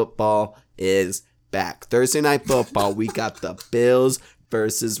football is back. Thursday night football, we got the Bills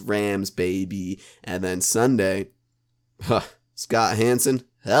versus Rams, baby. And then Sunday, Scott Hansen,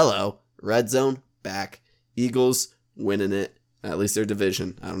 hello. Red Zone, back. Eagles winning it. At least their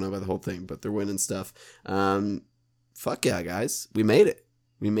division. I don't know about the whole thing, but they're winning stuff. Fuck yeah, guys. We made it.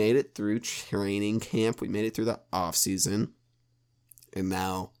 We made it through training camp. We made it through the off season. And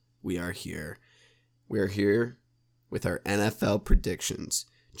now we are here. We are here with our NFL predictions.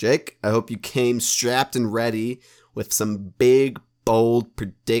 Jake, I hope you came strapped and ready with some big, bold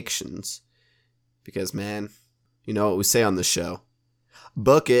predictions. Because, man, you know what we say on the show.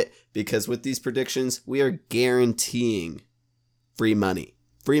 Book it, because with these predictions, we are guaranteeing free money.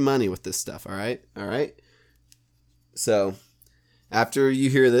 Free money with this stuff, all right? All right? So, after you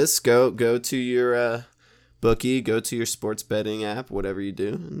hear this, go to your bookie, go to your sports betting app, whatever you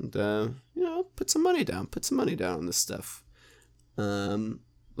do, and put some money down. Put some money down on this stuff.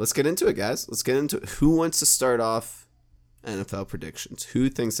 Let's get into it, guys. Let's get into it. Who wants to start off NFL predictions? Who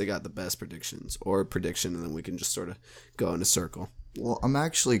thinks they got the best predictions or prediction, and then we can just sort of go in a circle. Well, I'm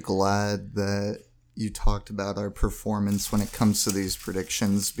actually glad that you talked about our performance when it comes to these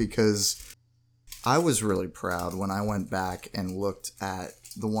predictions, because I was really proud when I went back and looked at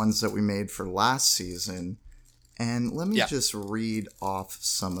the ones that we made for last season. And let me just read off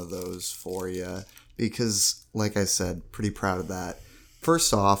some of those for you, because, like I said, pretty proud of that.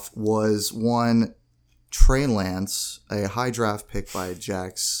 First off was one Trey Lance, a high draft pick by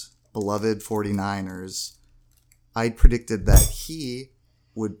Jack's beloved 49ers. I predicted that he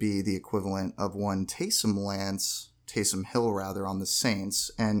would be the equivalent of one Taysom Hill on the Saints,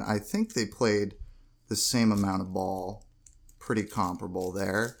 and I think they played the same amount of ball, pretty comparable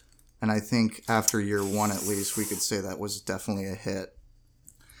there. And I think after year one, at least, we could say that was definitely a hit.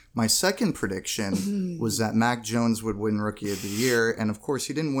 My second prediction was that Mac Jones would win Rookie of the Year. And, of course,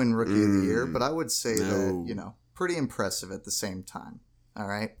 he didn't win Rookie of the Year, but I would say that, pretty impressive at the same time. All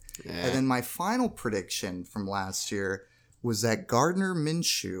right? Yeah. And then my final prediction from last year was that Gardner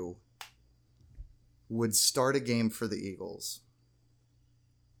Minshew would start a game for the Eagles.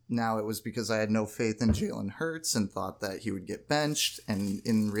 Now, it was because I had no faith in Jalen Hurts and thought that he would get benched. And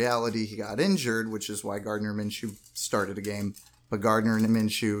in reality, he got injured, which is why Gardner Minshew started a game. But Gardner and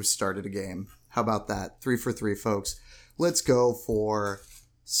Minshew started a game. How about that? 3 for 3, folks. Let's go for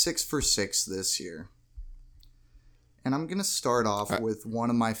 6 for 6 this year. And I'm going to start off with one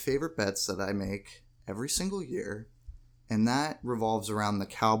of my favorite bets that I make every single year. And that revolves around the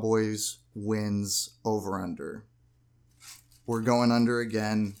Cowboys wins over-under. We're going under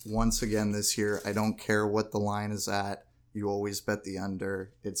again, once again this year. I don't care what the line is at. You always bet the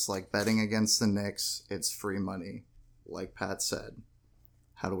under. It's like betting against the Knicks. It's free money, like Pat said.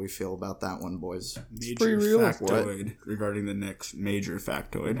 How do we feel about that one, boys? Major factoid regarding the Knicks. Major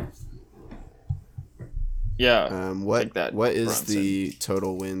factoid. Yeah. What is the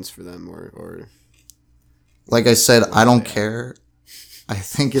total wins for them, or? Like I said, I don't care. I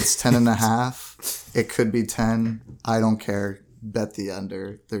think it's 10.5. It could be 10. I don't care. Bet the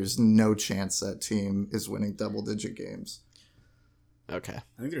under. There's no chance that team is winning double-digit games. Okay.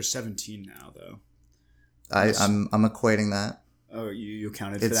 I think there's 17 now, though. I'm equating that. Oh, you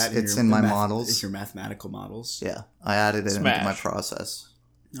accounted for that? It's in my models. It's your mathematical models? Yeah. I added it into my process.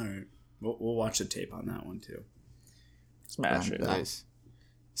 All right. We'll watch the tape on that one, too. Smash it. Nice.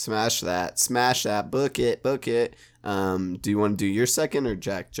 Smash that. Book it. Do you want to do your second, or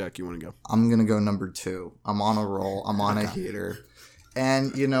Jack, you want to go? I'm going to go number 2. I'm on a roll. I'm on a heater.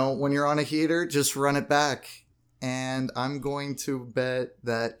 And, when you're on a heater, just run it back. And I'm going to bet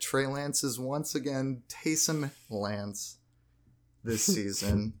that Trey Lance is once again Taysom Lance this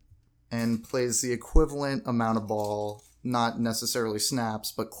season and plays the equivalent amount of ball, not necessarily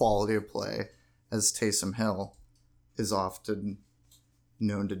snaps, but quality of play, as Taysom Hill is often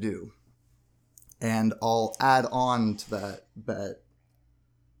known to do. And I'll add on to that bet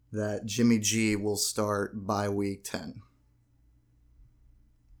that Jimmy G will start by week 10.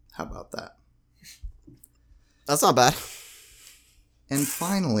 How about that? That's not bad. And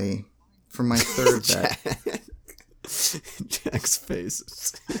finally, for my third bet, Jack's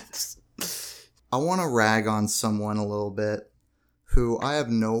face. I want to rag on someone a little bit who I have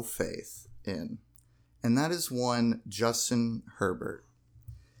no faith in, and that is one Justin Herbert.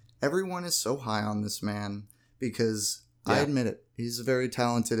 Everyone is so high on this man because I admit it, he's a very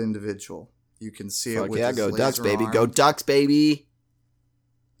talented individual. You can see it with his go laser Ducks, baby. arm. Go Ducks, baby.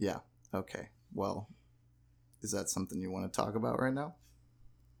 Yeah. Okay. Well, is that something you want to talk about right now?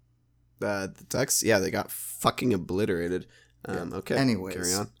 The Ducks, they got fucking obliterated. Okay. Anyways,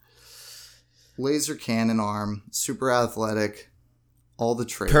 carry on. Laser cannon arm, super athletic, all the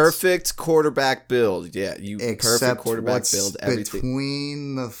traits. Perfect quarterback build. Yeah, Except perfect quarterback what's build. Everything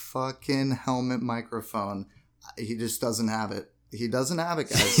between the fucking helmet microphone, he just doesn't have it. He doesn't have it,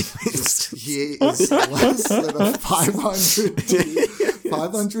 guys. He is less than a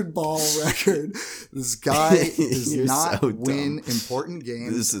 500 ball record. This guy does not win important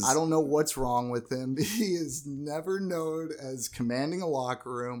games. I don't know what's wrong with him. He is never known as commanding a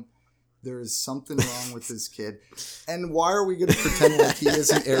locker room. There is something wrong with this kid. And why are we going to pretend like he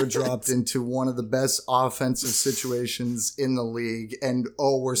isn't airdropped into one of the best offensive situations in the league? And,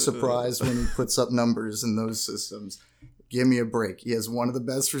 we're surprised when he puts up numbers in those systems. Give me a break. He has one of the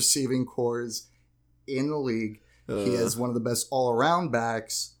best receiving cores in the league. He has one of the best all-around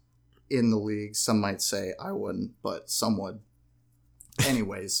backs in the league. Some might say I wouldn't, but some would.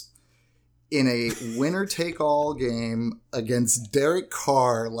 Anyways, in a winner-take-all game against Derek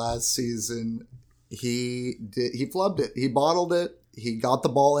Carr last season, he flubbed it. He bottled it. He got the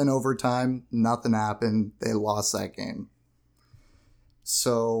ball in overtime. Nothing happened. They lost that game.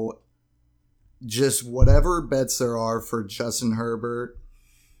 So just whatever bets there are for Justin Herbert,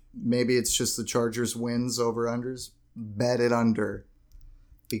 maybe it's just the Chargers wins over unders, bet it under.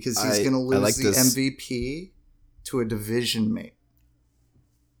 Because he's going to lose the MVP to a division mate.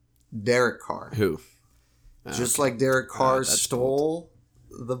 Derek Carr. Who? Just like Derek Carr stole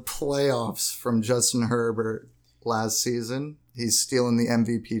the playoffs from Justin Herbert last season, he's stealing the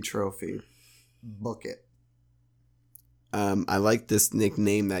MVP trophy. Book it. I like this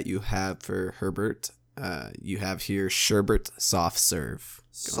nickname that you have for Herbert. You have here Sherbert Soft Serve.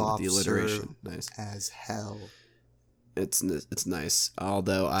 Soft the alliteration. serve Nice as hell. It's nice.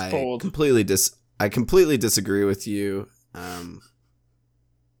 Although I Bold. completely disagree with you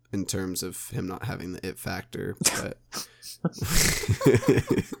in terms of him not having the it factor. But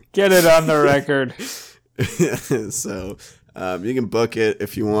Get it on the record. so you can book it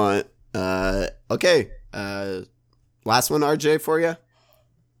if you want. Okay. Last one, RJ, for you.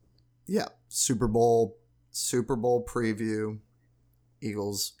 Yeah. Super Bowl preview.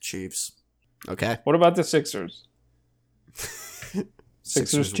 Eagles, Chiefs. Okay. What about the Sixers?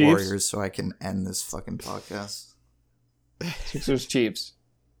 Sixers, Chiefs? Warriors, so I can end this fucking podcast. Sixers, Chiefs.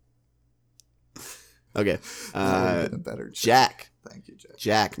 Okay. That would've been a better joke. Jack. Thank you, Jack.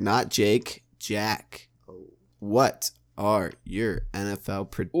 Jack, not Jake. Jack. Oh. What are your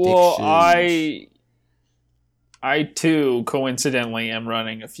NFL predictions? Well, I too coincidentally am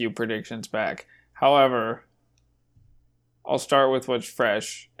running a few predictions back. However, I'll start with what's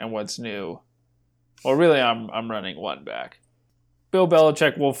fresh and what's new. Well, really, I'm running one back. Bill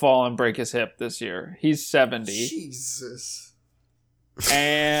Belichick will fall and break his hip this year. He's 70, Jesus.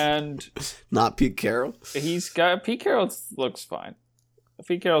 and Not Pete Carroll. he's got Pete Carroll looks fine.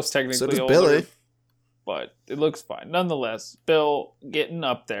 Pete Carroll's technically So does older, Billy. but it looks fine. Nonetheless, Bill getting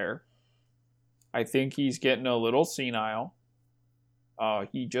up there. I think he's getting a little senile.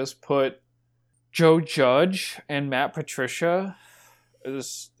 He just put Joe Judge and Matt Patricia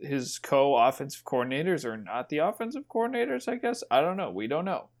as his co-offensive coordinators, or not the offensive coordinators, I guess. I don't know. We don't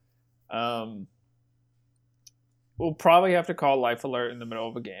know. We'll probably have to call Life Alert in the middle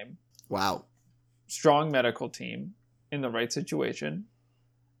of a game. Wow. Strong medical team in the right situation.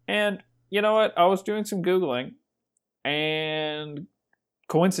 And you know what? I was doing some Googling, and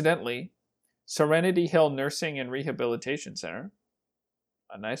coincidentally, Serenity Hill Nursing and Rehabilitation Center,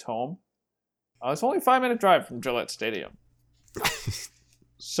 a nice home. It's only a 5-minute drive from Gillette Stadium.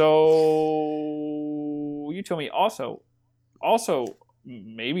 So you tell me. Also,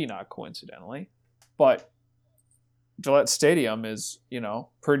 maybe not coincidentally, but Gillette Stadium is,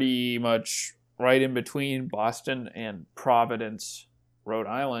 pretty much right in between Boston and Providence, Rhode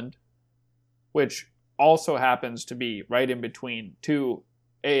Island, which also happens to be right in between two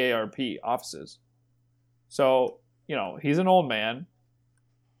AARP offices. So, he's an old man.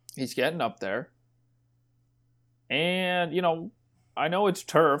 He's getting up there. And, I know it's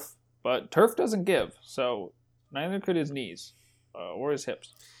turf, but turf doesn't give. So neither could his knees or his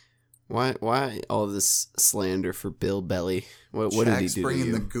hips. Why all this slander for Bill Belly? What did he Jack's do to bringing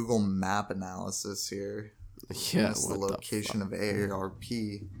you? the Google Map analysis here. Yeah, That's the what the location of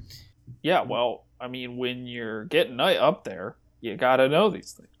AARP. Yeah, well, I mean, when you're getting up there, you got to know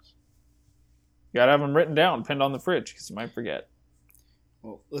these things. You got to have them written down, pinned on the fridge, because you might forget.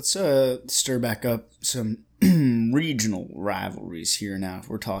 Well, let's stir back up some regional rivalries here now. If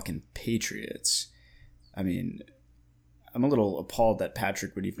we're talking Patriots, I mean, I'm a little appalled that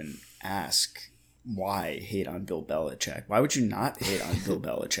Patrick would even ask why hate on Bill Belichick. Why would you not hate on Bill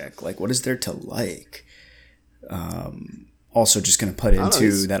Belichick? Like, what is there to like? Also, just going to put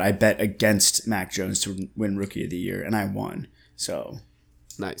into that I bet against Mac Jones to win Rookie of the Year, and I won. So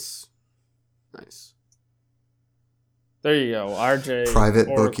Nice. There you go, RJ. Private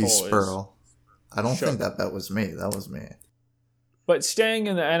Oracle bookie is- Spurl. I don't Sure. think that bet was me. That was me. But staying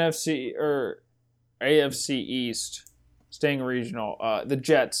in the NFC or AFC East, staying regional, the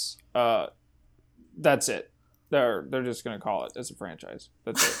Jets, that's it. They're just going to call it as a franchise.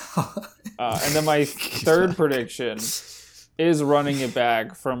 That's it. And then my third prediction is running it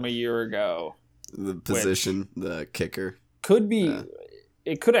back from a year ago. The position, the kicker. Could be,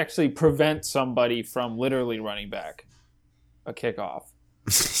 it could actually prevent somebody from literally running back a kickoff.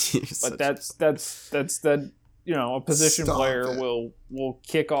 But that's that, a position Stop player it. will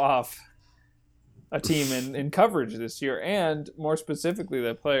kick off a team in coverage this year, and more specifically,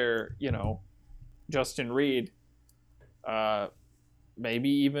 that player, Justin Reed, maybe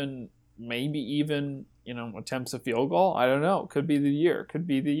even maybe even, attempts a field goal. I don't know. Could be the year.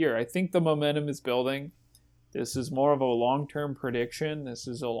 I think the momentum is building. This is more of a long-term prediction. This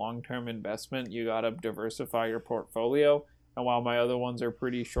is a long-term investment. You got to diversify your portfolio. And while my other ones are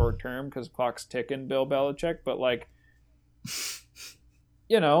pretty short-term because clock's ticking, Bill Belichick, but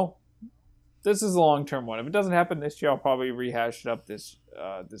this is a long-term one. If it doesn't happen this year, I'll probably rehash it up this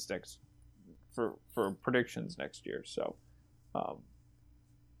next for predictions next year. So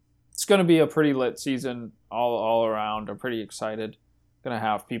it's going to be a pretty lit season all around. I'm pretty excited. Going to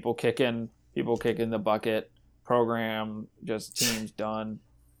have people kicking the bucket. Program, just teams done.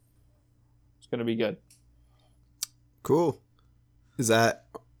 It's going to be good. Cool. Is that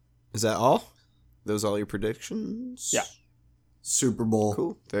all? Those all your predictions? Yeah. Super Bowl.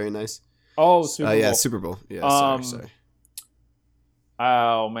 Cool. Very nice. Oh, Super Bowl. Yeah, Super Bowl. Yeah, sorry.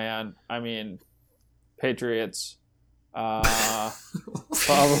 Oh, man. I mean, Patriots. Probably.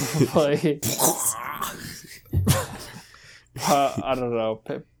 I don't know.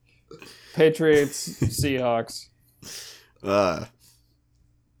 Patriots, Seahawks.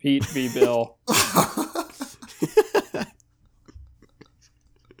 Pete v. Bill.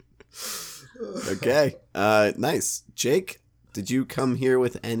 Okay. Nice. Jake, did you come here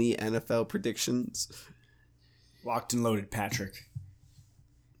with any NFL predictions? Locked and loaded, Patrick.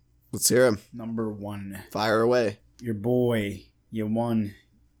 Let's hear them. Number 1. Fire away. Your boy. You won.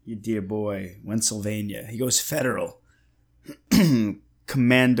 Your dear boy. Pennsylvania. He goes federal.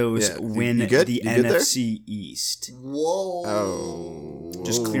 Commandos win the NFC East. Whoa. Oh.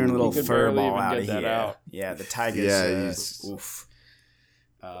 Just clearing a little fur ball out of here. Out. Yeah, the Tigers. Yeah, oof.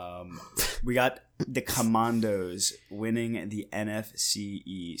 We got the Commandos winning the NFC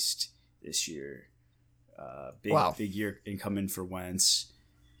East this year. Big year incoming for Wentz.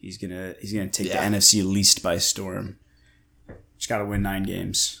 He's gonna take the NFC least by storm. Just gotta win 9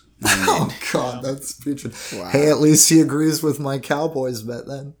 games. Oh God, that's putrid. Wow. Hey, at least he agrees with my Cowboys bet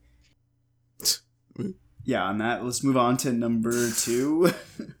then. Yeah, on that, let's move on to number 2.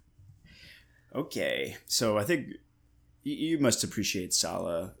 Okay, so I think you must appreciate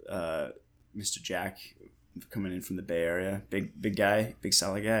Saleh, Mr. Jack, coming in from the Bay Area. Big guy, big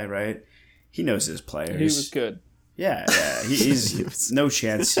Saleh guy, right? He knows his players. He was good. Yeah. He's no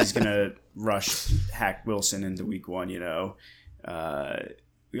chance he's gonna rush Hack Wilson into week 1.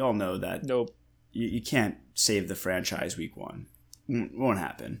 We all know that. Nope. You can't save the franchise week 1. Won't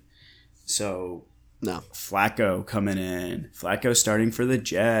happen. So No. Flacco coming in. Flacco starting for the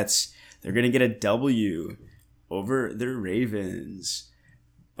Jets. They're gonna get a W over the Ravens.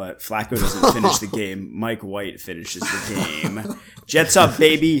 But Flacco doesn't finish the game. Mike White finishes the game. Jets up,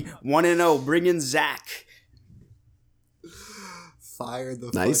 baby. 1-0. Bring in Zach. Fire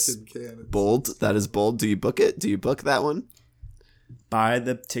the Nice. fucking cannon. Bold. That is bold. Do you book it? Do you book that one? Buy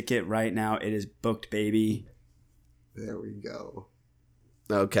the ticket right now. It is booked, baby. There we go.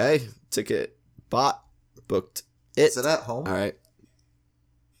 Okay. Ticket bought. Booked it. Is it at home? All right.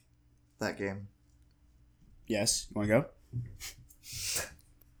 That game. Yes. You want to go?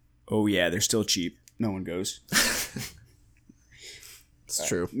 Oh, yeah. They're still cheap. No one goes. It's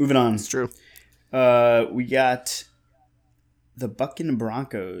true. Moving on. It's true. We got the Bucking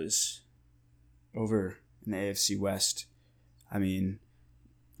Broncos over in the AFC West. I mean,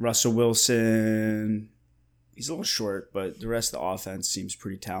 Russell Wilson, he's a little short, but the rest of the offense seems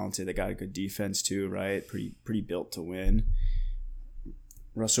pretty talented. They got a good defense too, right? Pretty built to win.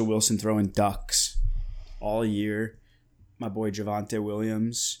 Russell Wilson throwing ducks all year. My boy Javonte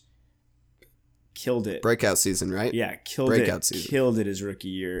Williams killed it. Breakout season, right? Yeah, killed Breakout it. season. Killed it his rookie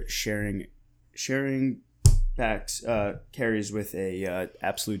year, sharing backs carries with a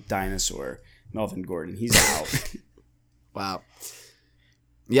absolute dinosaur, Melvin Gordon. He's out. Wow.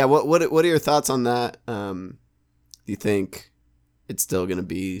 Yeah, what are your thoughts on that? Do you think it's still going to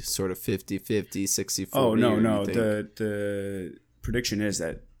be sort of 50-50, 60-40? Oh, no. The prediction is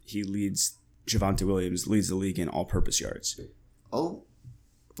that Javonte Williams leads the league in all-purpose yards. Oh.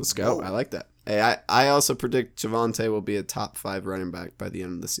 Let's go. I like that. Hey, I also predict Javonte will be a top 5 running back by the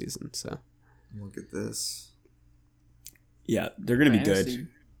end of the season. So Look at this. Yeah, they're going to be good. Fantasy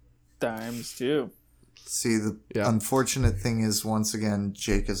dimes too. See, the unfortunate thing is, once again,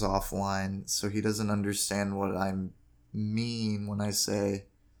 Jake is offline, so he doesn't understand what I mean when I say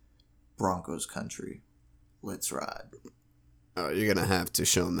Broncos country. Let's ride. oh, you're going to have to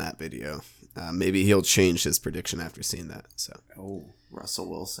show him that video. Maybe he'll change his prediction after seeing that. So Russell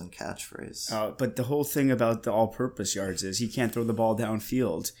Wilson catchphrase. But the whole thing about the all-purpose yards is he can't throw the ball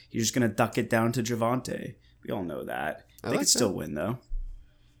downfield. He's just going to duck it down to Javonte. We all know that. They could still win, though.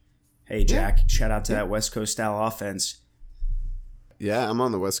 Hey, Jack, shout out to that West Coast style offense. Yeah, I'm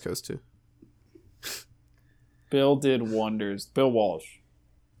on the West Coast too. Bill did wonders. Bill Walsh.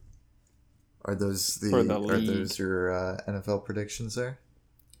 Are those For the league. your NFL predictions there?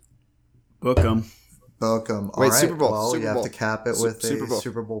 Book them. Welcome. All Wait, right. Super Bowl. Well, Super you have Bowl. to cap it with Super a Bowl.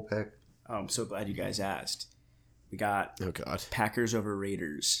 Super Bowl pick. Oh, I'm so glad you guys asked. We got Oh God. Packers over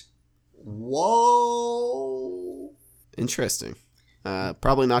Raiders. Whoa. Interesting.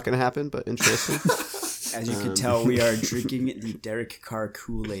 Probably not going to happen, but interesting. As you can tell, we are drinking the Derek Carr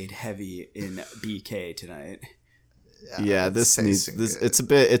Kool-Aid heavy in BK tonight. Yeah, it's this needs tasting this.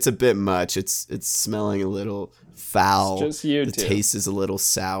 good. It's a bit much. It's smelling a little foul. It's just you the two. taste is a little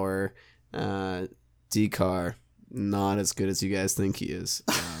sour. D-Car, not as good as you guys think he is.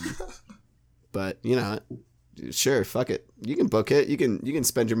 But you know, sure, fuck it. You can book it. You can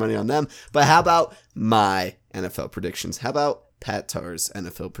spend your money on them. But how about my NFL predictions? How about Pat Tarr's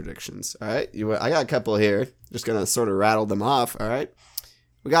NFL predictions? All right, I got a couple here. Just gonna sort of rattle them off. All right,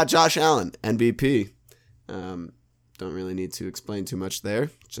 we got Josh Allen, MVP. Don't really need to explain too much there.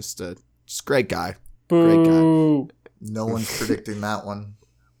 Just great guy. Great guy. Boo. No one's predicting that one.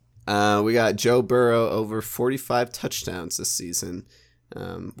 We got Joe Burrow over 45 touchdowns this season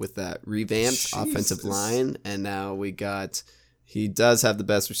with that revamped offensive Jesus. line. And now he does have the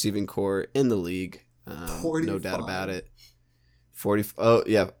best receiving core in the league. No doubt 45. about it. 40. Oh,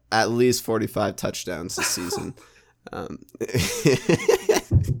 yeah. At least 45 touchdowns this season. All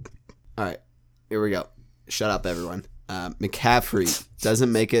right. Here we go. Shut up, everyone. McCaffrey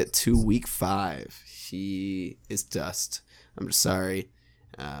doesn't make it to week 5. He is dust. I'm just sorry.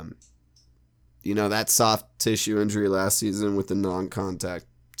 That soft tissue injury last season with the non-contact,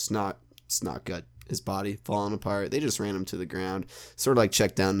 it's not good. His body falling apart. They just ran him to the ground. Sort of like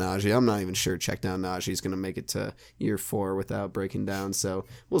check down Najee. I'm not even sure check down Najee is going to make it to year 4 without breaking down. So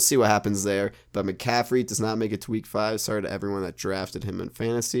we'll see what happens there. But McCaffrey does not make it to week 5. Sorry to everyone that drafted him in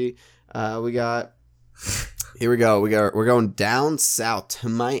fantasy. Here we go. We're going down south to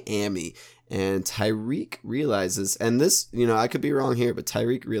Miami. And Tyreek realizes, and this, I could be wrong here, but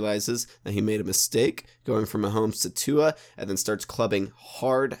Tyreek realizes that he made a mistake going from Mahomes to Tua, and then starts clubbing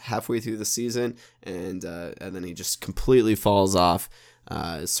hard halfway through the season, and then he just completely falls off.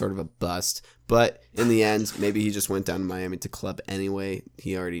 It's sort of a bust. But in the end, maybe he just went down to Miami to club anyway.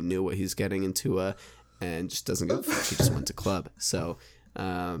 He already knew what he's getting into, and just doesn't give a fuck. He just went to club. So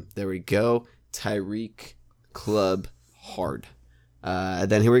there we go. Tyreek club hard.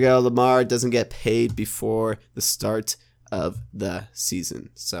 Then here we go. Lamar doesn't get paid before the start of the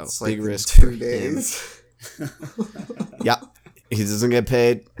season. So It's big like risk 2 for him. days. Yeah. He doesn't get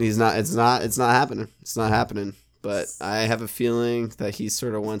paid. It's not happening. It's not happening. But I have a feeling that he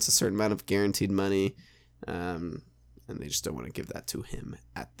sort of wants a certain amount of guaranteed money. And they just don't want to give that to him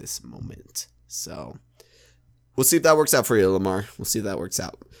at this moment. So we'll see if that works out for you, Lamar. We'll see if that works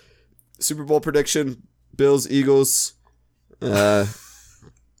out. Super Bowl prediction, Bills, Eagles. Gonna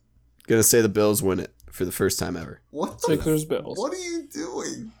say the Bills win it for the first time ever. What the Sixers, Bills. What are you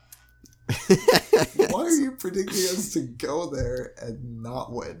doing? Why are you predicting us to go there and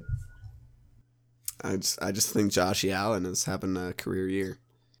not win? I just think Josh Allen is having a career year.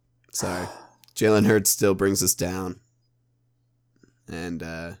 Sorry. Jalen Hurts still brings us down. And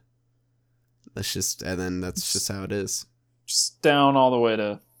that's just how it is. Just down all the way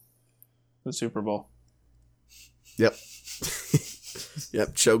to the Super Bowl. Yep.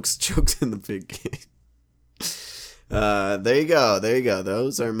 Yep, chokes in the big game. There you go.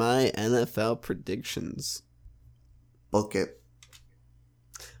 Those are my NFL predictions. Book it.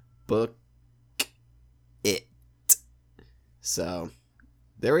 Book it. So,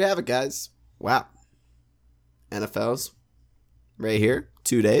 there we have it, guys. Wow. NFL's right here.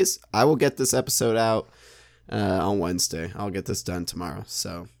 2 days. I will get this episode out on Wednesday. I'll get this done tomorrow.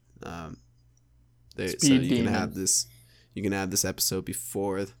 So, you can have this. You can have this episode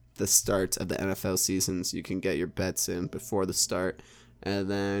before the start of the NFL seasons. You can get your bets in before the start,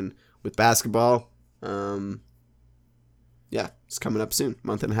 and then with basketball, it's coming up soon,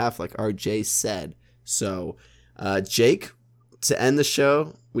 month and a half, like RJ said. So, Jake, to end the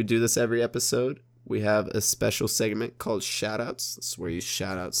show, we do this every episode. We have a special segment called Shoutouts. This is where you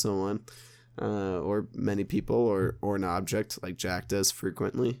shout out someone, or many people, or an object, like Jack does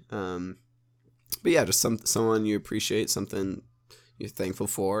frequently. But yeah, just someone you appreciate, something you're thankful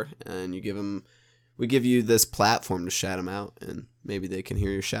for, and we give you this platform to shout them out, and maybe they can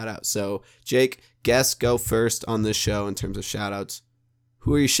hear your shout out. So, Jake, guests go first on this show in terms of shout outs.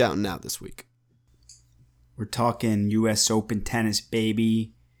 Who are you shouting out this week? We're talking U.S. Open tennis,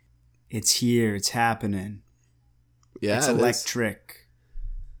 baby. It's here. It's happening. Yeah, it's it is. electric.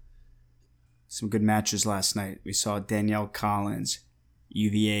 Some good matches last night. We saw Danielle Collins,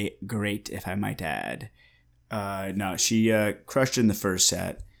 UVA great, if I might add. No, she crushed it in the first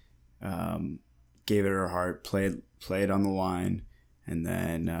set. Gave it her heart, played on the line, and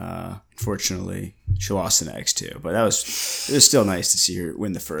then unfortunately she lost the next two. But it was still nice to see her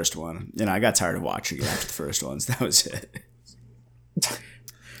win the first one. And I got tired of watching it after the first ones. That was it.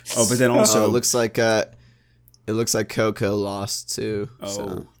 Oh, but then also it looks like Coco lost too. Oh,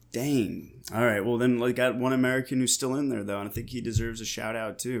 so. Dang. All right. Well, then we got one American who's still in there though, and I think he deserves a shout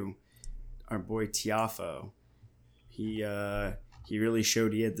out too. Our boy Tiafoe. He really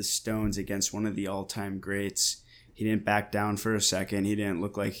showed he had the stones against one of the all-time greats. He didn't back down for a second. He didn't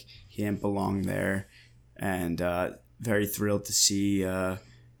look like he didn't belong there, and very thrilled to see an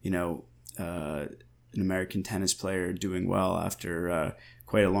American tennis player doing well after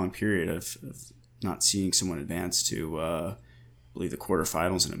quite a long period of not seeing someone advance to, I believe, the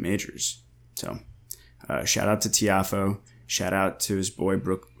quarterfinals in the majors. So, shout out to Tiafoe. Shout out to his boy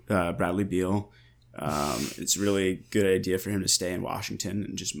Bradley Beal. It's really a good idea for him to stay in Washington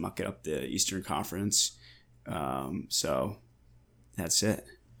and just muck it up the Eastern Conference. So that's it.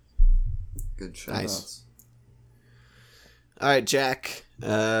 Good shout outs. All right, Jack.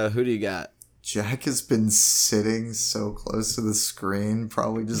 Who do you got? Jack has been sitting so close to the screen,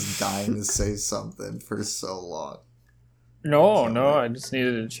 probably just dying to say something for so long. No, I just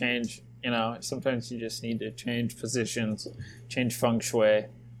needed to change. Sometimes you just need to change positions, change feng shui.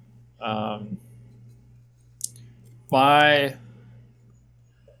 I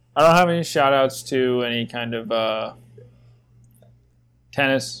don't have any shout outs to any kind of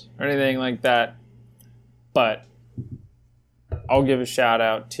tennis or anything like that, but I'll give a shout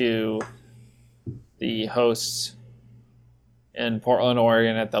out to the hosts in Portland,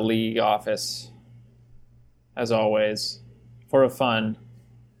 Oregon at the league office, as always, for a fun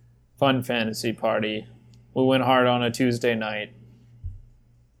fantasy party. We went hard on a Tuesday night.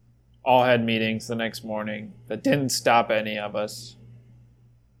 All had meetings the next morning that didn't stop any of us.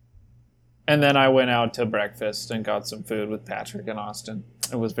 And then I went out to breakfast and got some food with Patrick and Austin.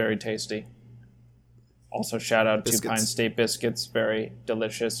 It was very tasty. Also, shout out to Pine State Biscuits, very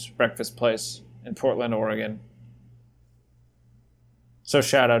delicious breakfast place in Portland, Oregon. So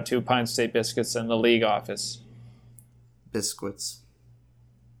shout out to Pine State Biscuits and the league office. Biscuits.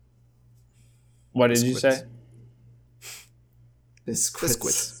 What did you say?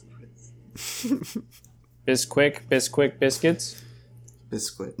 Biscuits. Bisquick biscuits?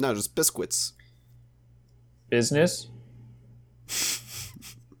 Biscuit. No, just biscuits. Business?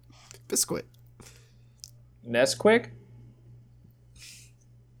 Biscuit. Nesquik?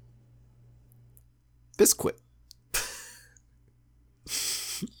 Biscuit.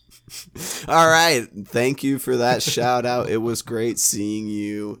 All right. Thank you for that shout out. It was great seeing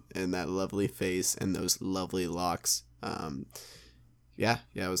you and that lovely face and those lovely locks. Yeah,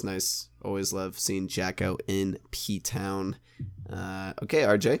 it was nice. Always love seeing Jack out in P-Town. Okay,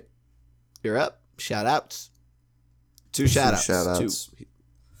 RJ, you're up. Shout outs. Two shout outs.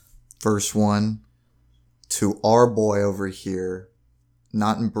 First one to our boy over here,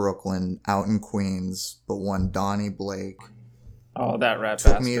 not in Brooklyn, out in Queens, but one Donnie Blake. Oh, that rat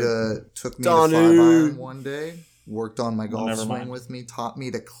took bastard. me to 5-iron one day. Worked on my golf swing with me. Taught me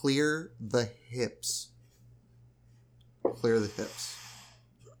to clear the hips. Clear the hips.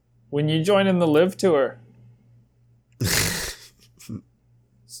 When you join in the live tour.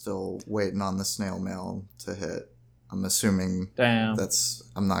 Still waiting on the snail mail to hit. I'm assuming Damn.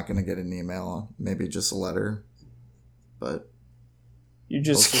 I'm not going to get an email, maybe just a letter. But you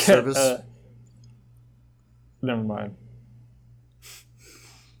just get service. Never mind.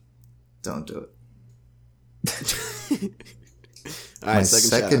 Don't do it. All right, My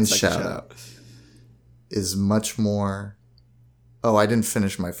second shout out is much more. Oh, I didn't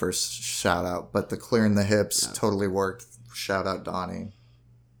finish my first shout out, but the clearing the hips totally worked. Shout out Donnie.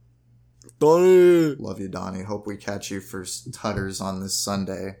 Love you, Donnie. Hope we catch you for Tutters on this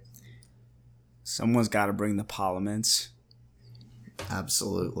Sunday. Someone's got to bring the parliaments.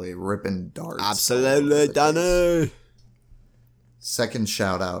 Absolutely. Ripping darts. Absolutely, Donnie. Second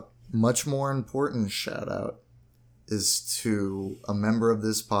shout out, much more important shout out, is to a member of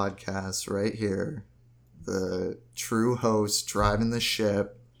this podcast right here, the true host driving the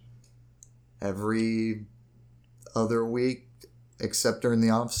ship every other week except during the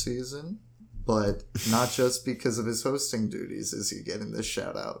off season, but not just because of his hosting duties is he getting this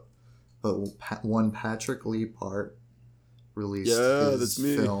shout out, but one Patrick Leapart released his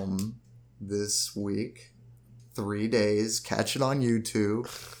film this week. 3 days. Catch it on YouTube.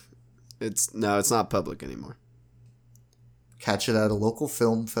 It's not public anymore. Catch it at a local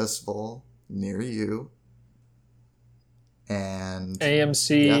film festival near you. And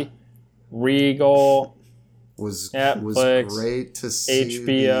AMC, Regal, was Netflix, great to see.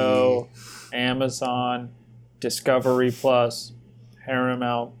 HBO, Amazon, Discovery Plus,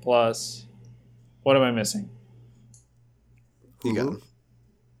 Paramount Plus. What am I missing? You got him.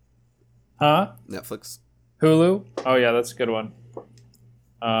 Huh? Netflix. Hulu? Oh yeah, that's a good one.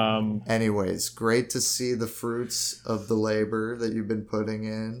 Anyways, great to see the fruits of the labor that you've been putting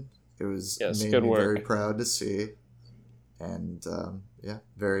in. It was made good me work. very proud to see. And yeah,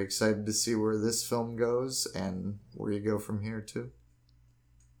 very excited to see where this film goes and where you go from here too.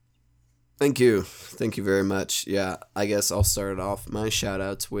 Thank you very much. Yeah, I guess I'll start off my shout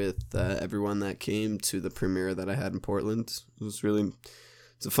outs with everyone that came to the premiere that I had in Portland.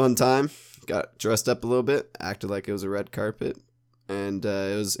 It's a fun time. Got dressed up a little bit, acted like it was a red carpet, and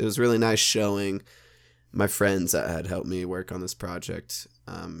it was really nice showing my friends that had helped me work on this project.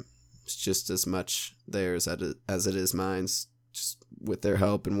 It's just as much theirs as it is mine, just with their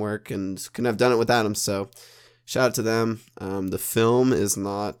help and work, and couldn't have done it without them. So shout out to them. The film is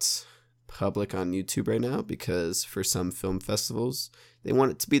not public on YouTube right now because for some film festivals they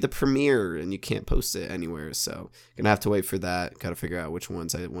want it to be the premiere and you can't post it anywhere, so gonna have to wait for that. Gotta figure out which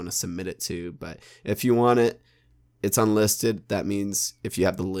ones I want to submit it to, but if you want it, it's unlisted. That means if you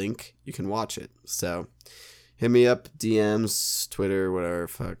have the link you can watch it, so hit me up, DMs, Twitter, whatever,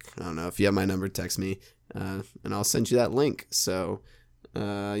 fuck, I don't know. If you have my number, text me and I'll send you that link. So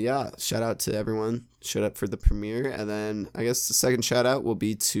yeah, shout out to everyone showed up for the premiere. And then I guess the second shout out will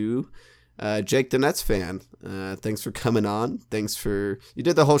be to Jake the Nets fan. Thanks for coming on. You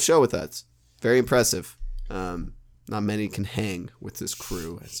did the whole show with us. Very impressive. Not many can hang with this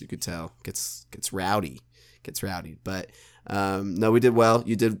crew, as you could tell. Gets rowdy. But no, we did well.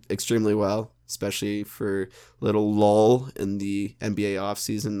 You did extremely well, especially for a little lull in the NBA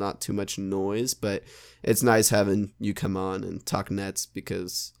offseason. Not too much noise, but it's nice having you come on and talk Nets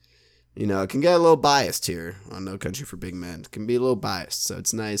because, you know, it can get a little biased here on No Country for Big Men. It can be a little biased, so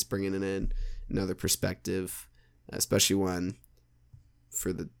it's nice bringing it in another perspective, especially one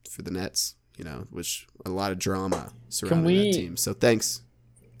for the Nets, you know, which a lot of drama surrounding that team. So thanks.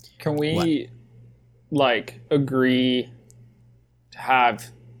 Can we, agree to have,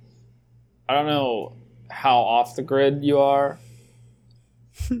 I don't know how off the grid you are,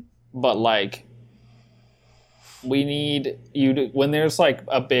 but, we need you to, when there's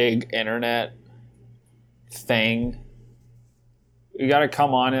a big internet thing, you got to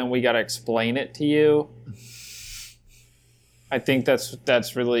come on and we got to explain it to you. I think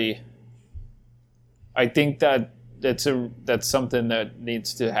that's really, I think that's something that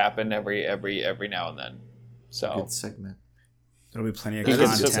needs to happen every now and then. So good segment. There'll be plenty of Good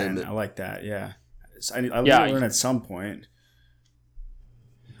content. segment. I like that. Yeah, I will learn at some point.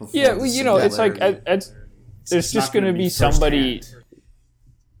 Yeah, well, you know, it's there's just going to be somebody,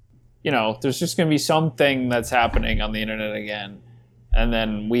 you know, there's just going to be something that's happening on the internet again, and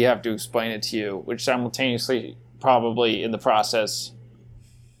then we have to explain it to you, which simultaneously, probably in the process,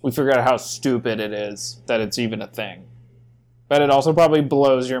 we figure out how stupid it is that it's even a thing. But it also probably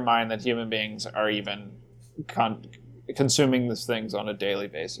blows your mind that human beings are even consuming these things on a daily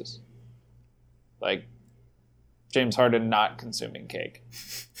basis. Like, James Harden not consuming cake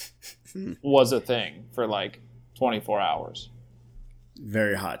was a thing for 24 hours.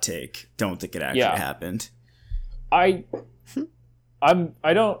 Very hot take. Don't think it actually happened. This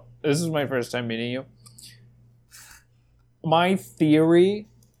is my first time meeting you. My theory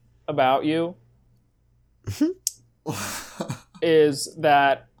about you is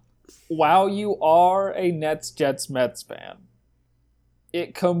that while you are a Nets, Jets, Mets fan,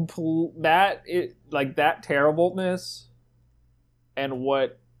 that terribleness and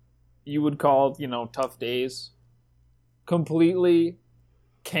what you would call, tough days, completely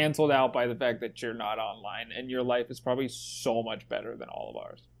canceled out by the fact that you're not online and your life is probably so much better than all of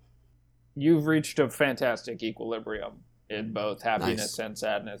ours. You've reached a fantastic equilibrium in both happiness and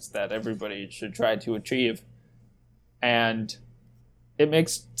sadness that everybody should try to achieve. And it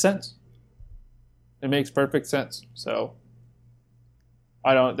makes sense. It makes perfect sense. So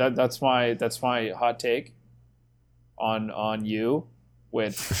that's my hot take on you,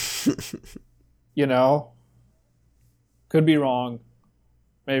 which could be wrong.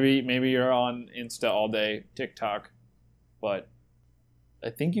 Maybe you're on Insta all day, TikTok, but I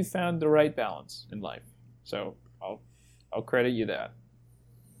think you found the right balance in life. So I'll credit you that.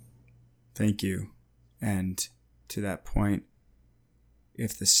 Thank you. And to that point,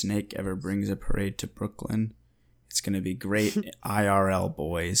 if the snake ever brings a parade to Brooklyn, it's going to be great. IRL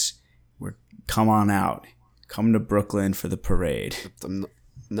boys, come on out. Come to Brooklyn for the parade.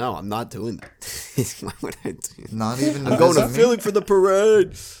 No, I'm not doing that. Why would I do that? Not even. I'm going to Philly for the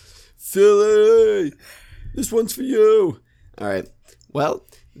parade. Philly. This one's for you. All right. Well,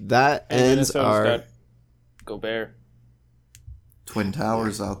 that ends our Gobert. Twin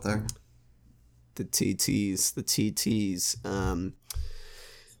Towers out there. The TTs.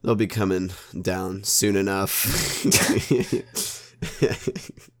 They'll be coming down soon enough.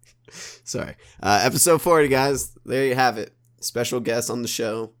 Sorry. Episode 40, guys. There you have it. Special guest on the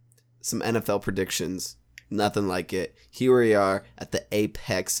show. Some NFL predictions. Nothing like it. Here we are at the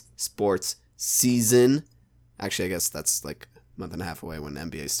Apex Sports season. Actually, I guess that's like a month and a half away when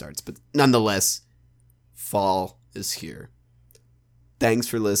NBA starts. But nonetheless, fall is here. Thanks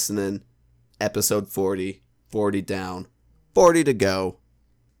for listening. Episode 40. 40 down. 40 to go.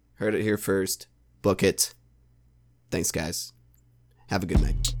 Heard it here first. Book it. Thanks, guys. Have a good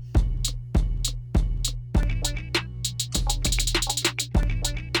night.